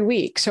every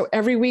week. So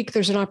every week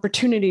there's an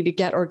opportunity to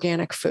get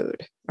organic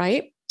food,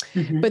 right?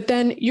 Mm-hmm. But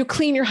then you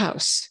clean your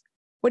house.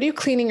 What are you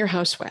cleaning your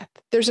house with?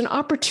 There's an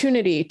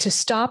opportunity to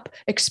stop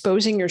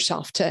exposing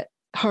yourself to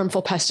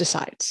harmful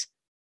pesticides.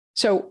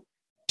 So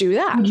do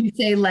that. Would you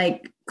say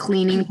like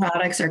cleaning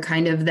products are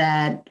kind of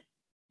that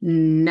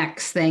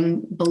next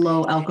thing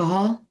below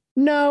alcohol?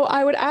 No,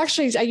 I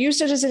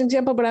used it as an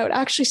example, but I would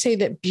actually say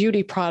that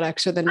beauty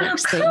products are the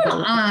next thing.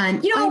 Come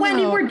on. You know,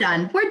 Wendy, we're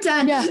done. We're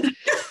done. Yeah.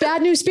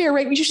 Bad news bear,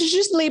 right? You should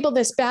just label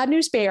this bad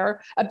news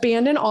bear,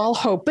 abandon all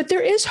hope. But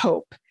there is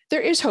hope.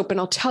 There is hope. And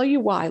I'll tell you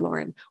why,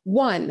 Lauren.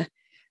 1,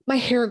 my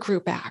hair grew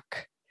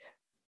back.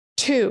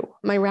 2,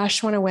 my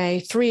rash went away.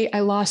 3, I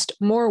lost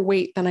more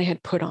weight than I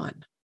had put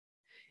on.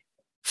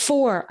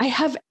 4, I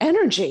have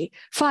energy.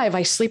 5,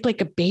 I sleep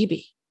like a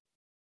baby.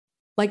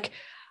 Like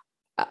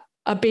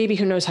a baby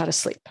who knows how to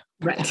sleep.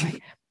 Right.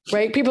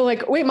 People are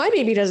like, wait, my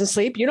baby doesn't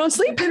sleep. You don't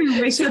sleep? He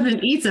wakes up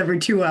and eats every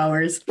 2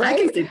 hours. Right? I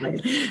can sleep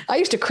like I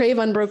used to crave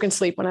unbroken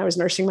sleep when I was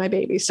nursing my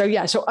baby. So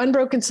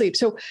unbroken sleep.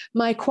 So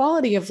my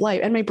quality of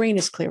life, and my brain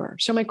is clearer.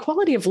 So my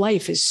quality of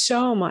life is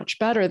so much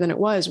better than it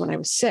was when I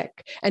was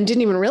sick and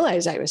didn't even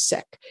realize I was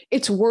sick.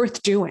 It's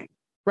worth doing.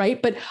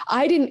 Right. But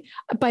I didn't,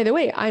 by the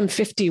way, I'm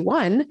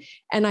 51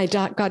 and I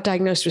got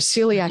diagnosed with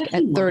celiac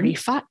at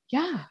 35.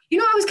 Yeah. You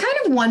know, I was kind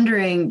of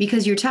wondering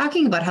because you're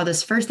talking about how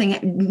this first thing,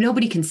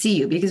 nobody can see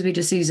you because we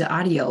just use the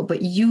audio,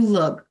 but you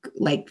look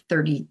like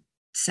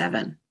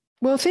 37.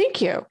 Well,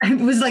 thank you. I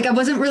was like, I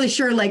wasn't really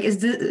sure, like, is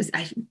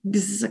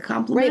this a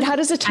compliment? Right. How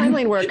does the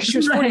timeline work? She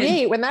was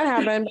 48 when that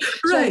happened.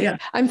 So Right. Yeah.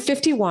 I'm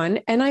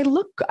 51 and I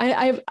look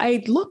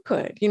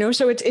good, you know,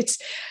 so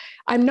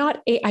I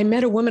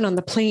met a woman on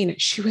the plane.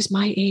 She was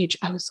my age.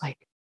 I was like,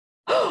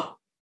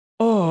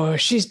 oh,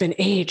 she's been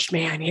aged,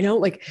 man. You know,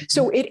 like,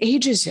 so it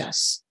ages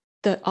us.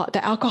 The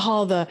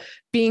alcohol, the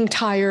being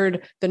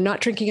tired, the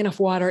not drinking enough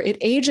water, it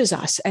ages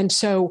us. And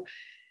so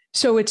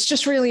it's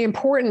just really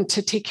important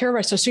to take care of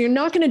ourselves. So you're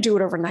not going to do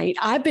it overnight.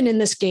 I've been in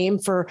this game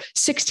for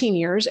 16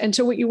 years. And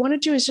so what you want to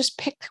do is just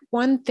pick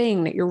one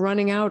thing that you're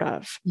running out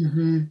of.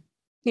 Mm-hmm.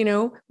 You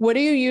know, what do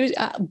you use?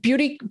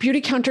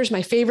 Beauty Counter is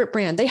my favorite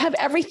brand. They have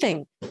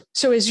everything.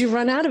 So as you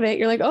run out of it,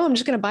 you're like, oh, I'm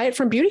just going to buy it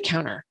from Beauty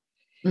Counter.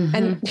 Mm-hmm.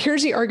 And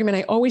here's the argument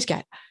I always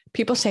get.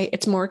 People say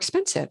it's more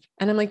expensive.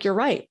 And I'm like, you're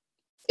right.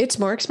 It's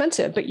more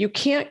expensive, but you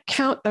can't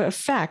count the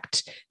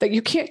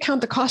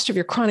cost of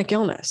your chronic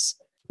illness.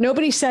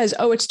 Nobody says,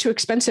 oh, it's too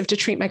expensive to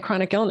treat my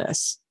chronic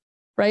illness.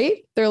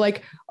 Right? They're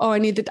like, oh, I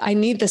need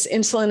this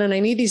insulin and I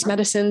need these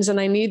medicines and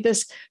I need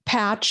this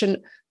patch and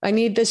I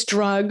need this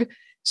drug.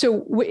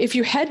 So if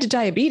you head to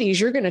diabetes,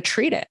 you're going to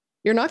treat it.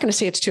 You're not going to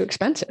say it's too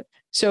expensive.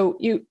 So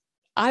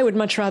I would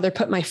much rather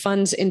put my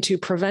funds into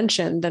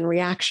prevention than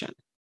reaction.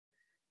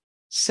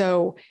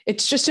 So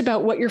it's just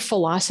about what your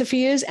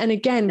philosophy is. And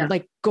again,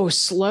 like go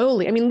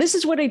slowly. I mean, this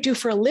is what I do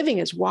for a living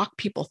is walk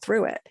people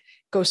through it.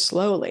 Go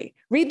slowly.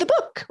 Read the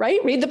book, right?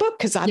 Read the book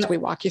because that's we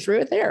walk you through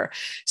it there.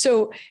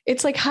 So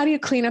it's like, how do you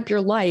clean up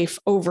your life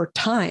over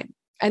time?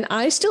 And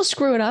I still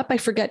screw it up. I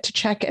forget to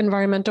check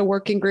environmental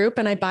working group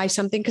and I buy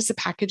something because the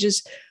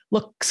packages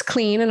looks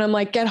clean and I'm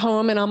like, get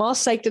home and I'm all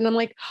psyched. And I'm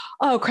like,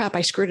 oh crap,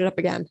 I screwed it up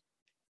again.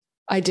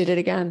 I did it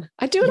again.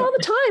 I do it all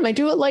the time. I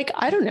do it like,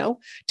 I don't know,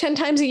 10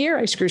 times a year.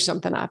 I screw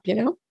something up, you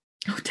know?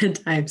 Oh, 10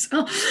 times.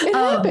 Oh, it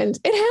happens.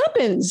 It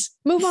happens.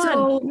 Move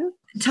on.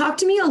 Talk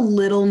to me a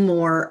little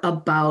more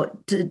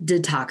about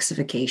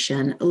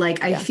detoxification.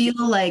 Like, I feel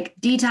like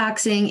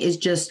detoxing is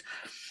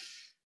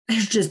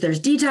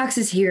there's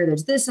detoxes here,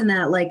 there's this and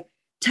that. Like,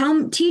 tell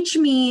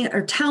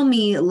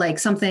me like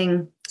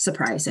something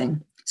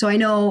surprising. So I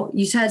know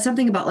you said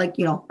something about like,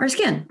 you know, our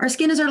skin. Our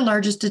skin is our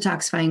largest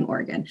detoxifying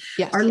organ.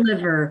 Yes. Our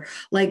liver,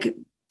 like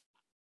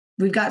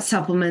we've got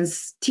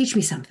supplements. Teach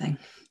me something.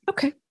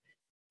 Okay.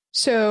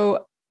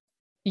 So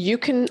you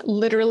can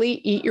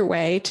literally eat your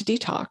way to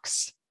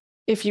detox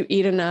if you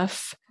eat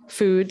enough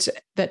foods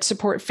that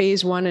support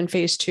phase 1 and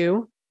phase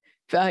 2.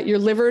 Your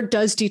liver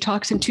does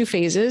detox in 2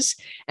 phases.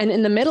 And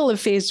in the middle of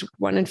phase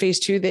 1 and phase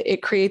 2,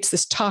 it creates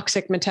this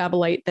toxic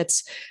metabolite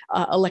that's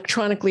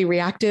electronically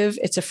reactive.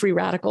 It's a free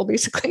radical,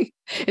 basically.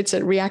 It's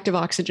a reactive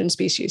oxygen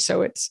species.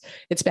 So it's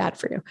bad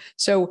for you.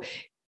 So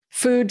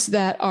foods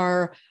that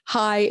are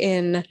high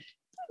in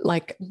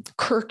like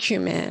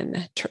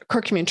curcumin,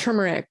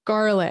 turmeric,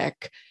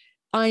 garlic,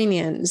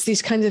 onions,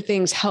 these kinds of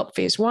things help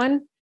phase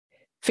 1.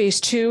 Phase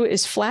 2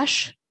 is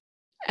flesh,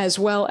 as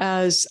well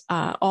as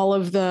all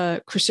of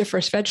the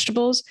cruciferous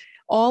vegetables.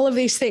 All of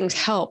these things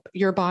help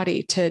your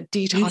body to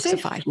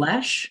detoxify.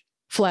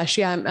 Flesh,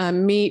 yeah.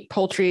 Meat,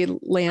 poultry,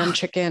 lamb,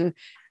 chicken,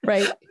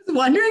 right? I was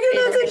wondering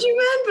if that's what you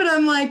meant, but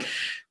I'm like,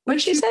 what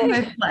did she say?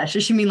 My flesh.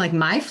 Does she mean like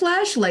my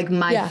flesh? Like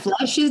my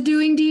flesh is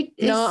doing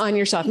Not on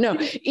yourself. No,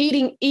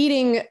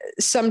 eating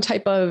some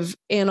type of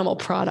animal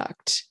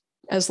product,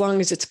 as long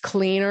as it's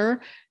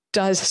cleaner,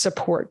 does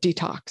support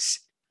detox.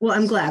 Well,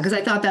 I'm glad because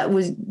I thought that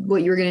was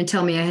what you were going to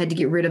tell me. I had to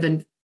get rid of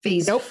in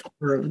phase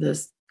 4 of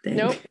this thing.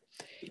 Nope.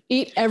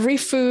 Eat every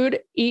food,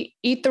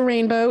 eat the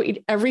rainbow,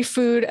 eat every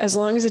food. As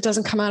long as it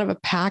doesn't come out of a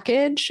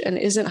package and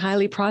isn't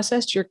highly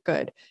processed, you're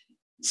good.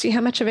 See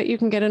how much of it you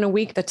can get in a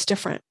week. That's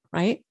different,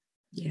 right?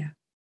 Yeah.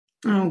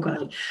 Oh,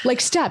 God.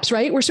 Like steps,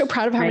 right? We're so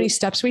proud of how many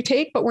steps we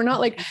take, but we're not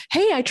like,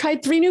 hey, I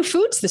tried 3 new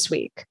foods this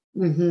week.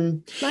 Mm-hmm.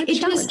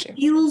 It just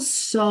feels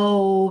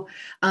so,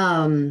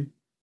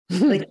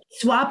 Like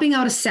swapping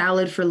out a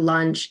salad for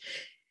lunch.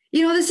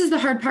 You know, this is the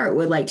hard part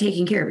with like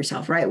taking care of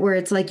yourself, right? Where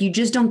it's like, you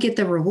just don't get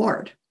the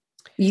reward.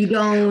 You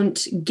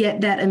don't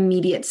get that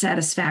immediate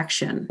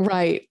satisfaction.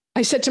 Right.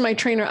 I said to my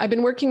trainer, I've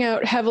been working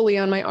out heavily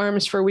on my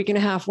arms for a week and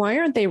a half. Why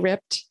aren't they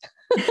ripped?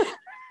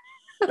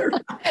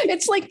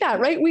 It's like that,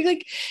 right? We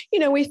like,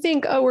 we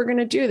think, oh, we're going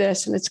to do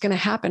this and it's going to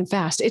happen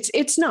fast.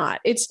 It's not.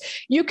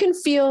 You can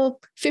feel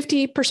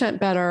 50%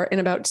 better in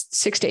about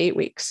 6 to 8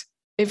 weeks.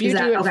 If you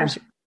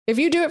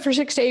do it for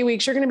 6 to 8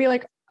 weeks, you're going to be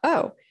like,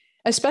 oh,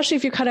 especially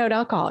if you cut out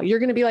alcohol, you're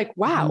going to be like,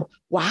 wow,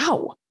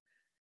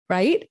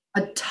 right?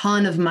 A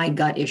ton of my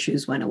gut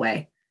issues went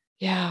away.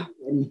 Yeah.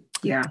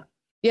 Yeah.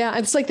 Yeah.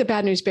 It's like the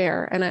bad news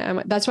bear.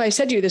 And that's why I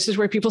said to you, this is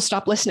where people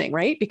stop listening,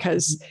 right?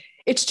 Because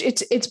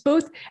it's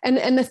both.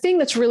 And the thing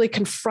that's really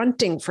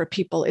confronting for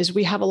people is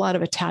we have a lot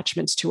of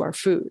attachments to our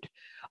food.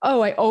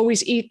 Oh, I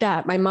always eat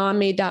that. My mom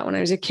made that when I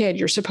was a kid.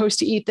 You're supposed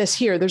to eat this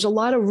here. There's a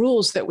lot of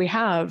rules that we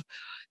have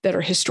that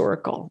are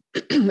historical.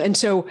 And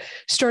so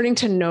starting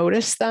to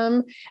notice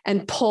them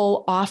and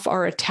pull off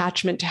our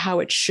attachment to how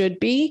it should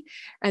be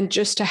and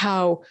just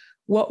to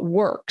what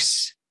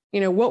works,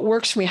 what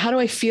works for me. How do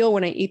I feel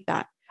when I eat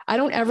that? I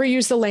don't ever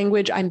use the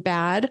language I'm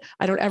bad.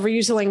 I don't ever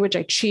use the language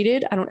I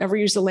cheated. I don't ever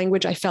use the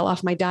language I fell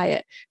off my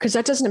diet, because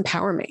that doesn't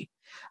empower me.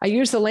 I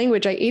use the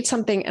language I ate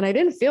something and I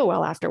didn't feel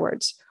well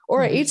afterwards,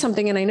 or I ate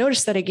something and I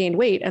noticed that I gained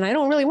weight and I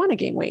don't really want to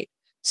gain weight.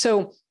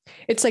 So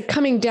it's like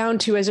coming down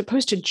to, as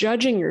opposed to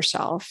judging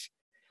yourself,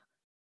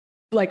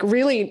 like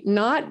really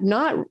not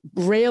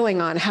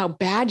railing on how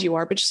bad you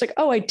are, but just like,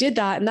 oh, I did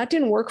that and that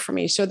didn't work for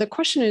me. So the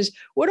question is,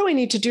 what do I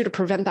need to do to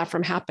prevent that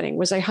from happening?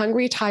 Was I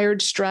hungry,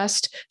 tired,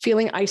 stressed,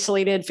 feeling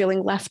isolated,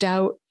 feeling left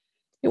out?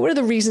 What are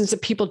the reasons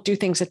that people do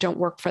things that don't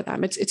work for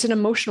them? It's an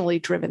emotionally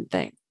driven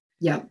thing.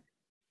 Yeah.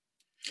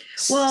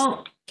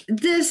 Well,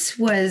 this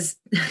was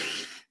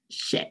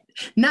shit.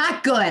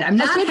 Not good. I'm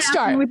not happy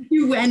start with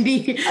you,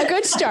 Wendie. A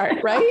good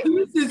start, right?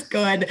 This is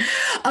good.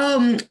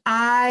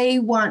 I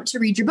want to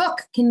read your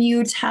book. Can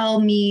you tell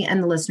me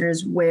and the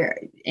listeners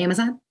where?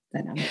 Amazon?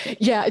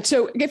 Yeah.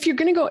 So if you're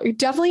going to go,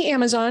 definitely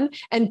Amazon,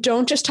 and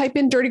don't just type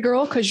in dirty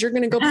girl, because you're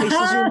going to go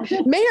places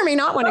you may or may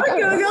not want to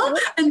go. Google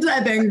and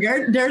type in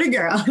dirty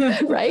girl.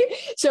 Right.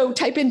 So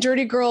type in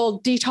dirty girl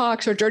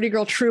detox or dirty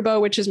girl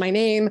Trubow, which is my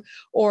name,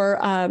 or,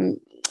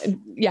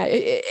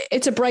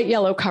 it's a bright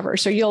yellow cover.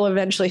 So you'll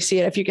eventually see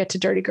it if you get to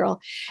Dirty Girl.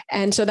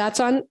 And so that's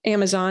on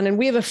Amazon. And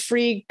we have a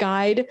free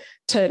guide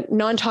to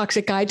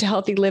non-toxic guide to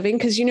healthy living.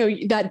 Cause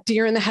that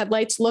deer in the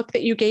headlights look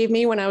that you gave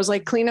me when I was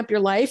like, clean up your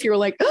life. You were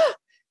like, oh.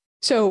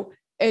 So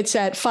it's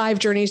at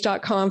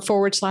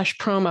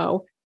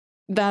 5journeys.com/promo.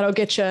 That'll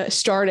get you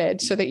started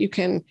so that you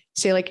can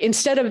say, like,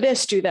 instead of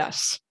this, do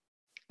this.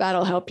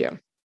 That'll help you.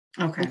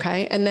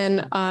 Okay. And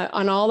then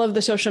on all of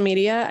the social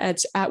media,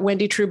 it's at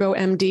Wendie Trubow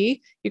MD.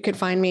 You can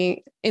find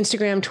me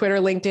Instagram, Twitter,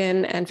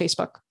 LinkedIn, and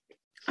Facebook.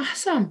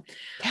 Awesome.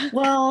 Yeah.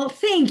 Well,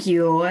 thank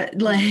you.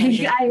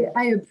 Like,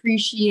 I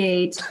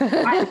appreciate,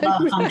 I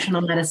love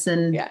functional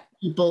medicine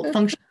people,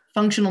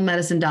 functional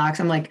medicine docs.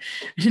 I'm like,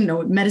 I didn't know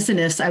what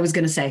medicinists I was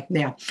going to say.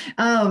 Yeah.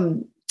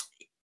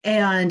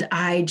 And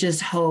I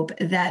just hope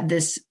that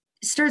this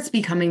starts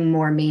becoming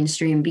more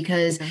mainstream,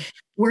 because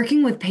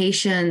working with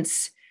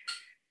patients,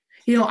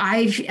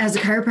 as a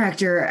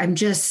chiropractor,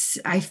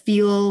 I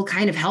feel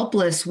kind of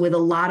helpless with a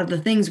lot of the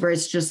things where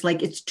it's just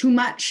like, it's too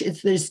much.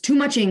 There's too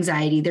much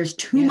anxiety. There's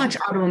too much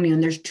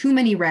autoimmune. There's too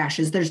many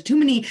rashes. There's too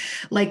many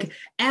like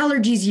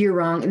allergies year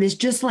round. And it's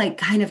just like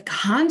kind of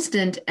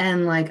constant.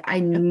 And like,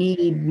 I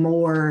need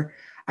more.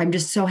 I'm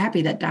just so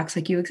happy that docs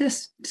like you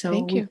exist. So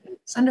thank you.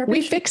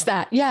 We fixed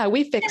that. Yeah,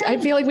 we fixed. I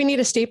feel like we need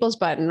a Staples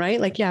button,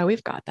 right? Like, yeah,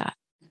 we've got that.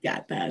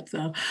 Got that.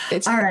 So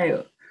all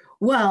right.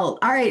 Well,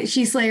 all right,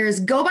 She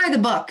Slayers, go buy the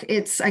book.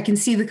 I can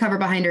see the cover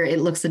behind her. It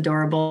looks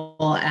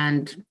adorable,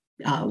 and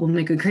we'll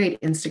make a great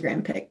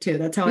Instagram pic too.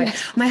 That's how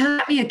my husband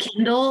got me a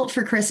Kindle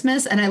for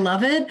Christmas, and I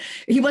love it.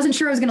 He wasn't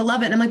sure I was going to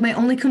love it. And I'm like, my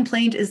only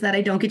complaint is that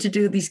I don't get to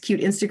do these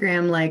cute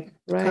Instagram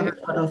cover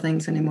photo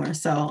things anymore.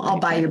 So I'll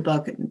buy your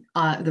book,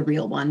 the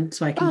real one,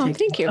 so I can take.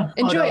 Thank you.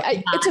 Enjoy.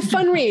 It's a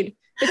fun read.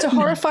 It's a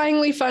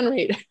horrifyingly fun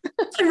read.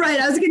 Right.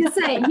 I was going to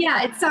say,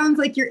 yeah, it sounds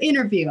like your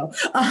interview.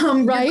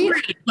 Right. You're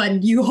great,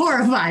 but you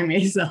horrify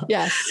me. So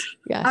yes.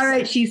 All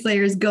right, She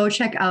Slayers, go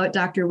check out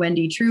Dr.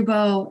 Wendie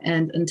Trubow.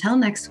 And until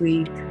next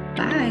week,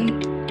 bye.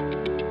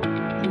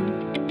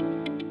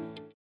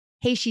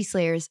 Hey, She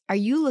Slayers, are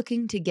you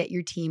looking to get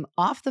your team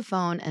off the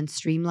phone and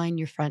streamline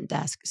your front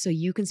desk so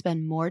you can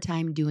spend more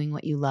time doing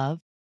what you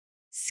love?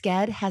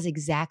 Sked has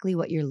exactly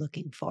what you're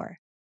looking for.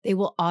 They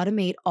will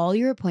automate all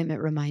your appointment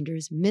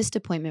reminders, missed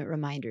appointment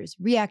reminders,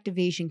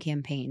 reactivation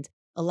campaigns,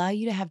 allow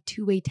you to have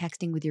two-way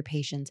texting with your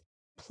patients.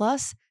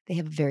 Plus, they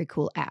have a very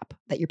cool app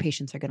that your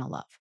patients are going to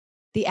love.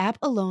 The app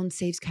alone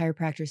saves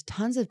chiropractors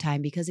tons of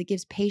time because it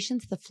gives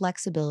patients the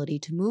flexibility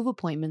to move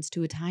appointments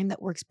to a time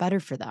that works better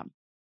for them.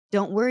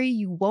 Don't worry,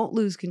 you won't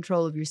lose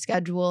control of your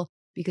schedule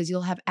because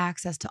you'll have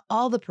access to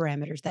all the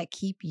parameters that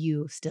keep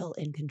you still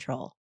in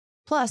control.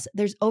 Plus,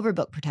 there's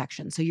overbook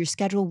protection, so your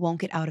schedule won't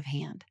get out of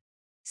hand.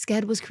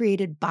 Sked was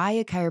created by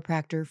a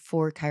chiropractor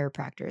for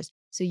chiropractors,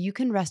 so you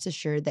can rest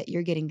assured that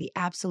you're getting the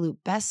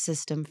absolute best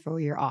system for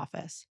your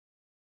office.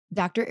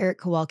 Dr. Eric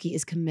Kowalski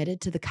is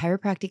committed to the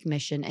chiropractic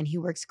mission, and he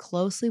works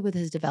closely with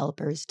his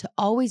developers to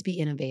always be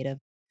innovative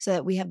so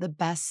that we have the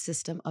best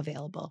system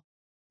available.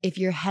 If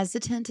you're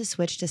hesitant to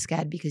switch to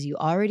Sked because you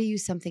already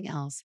use something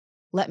else,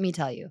 let me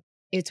tell you,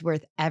 it's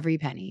worth every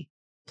penny.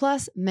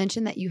 Plus,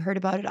 mention that you heard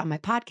about it on my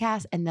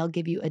podcast and they'll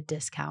give you a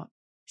discount.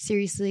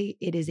 Seriously,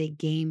 it is a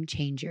game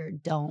changer.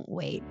 Don't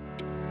wait.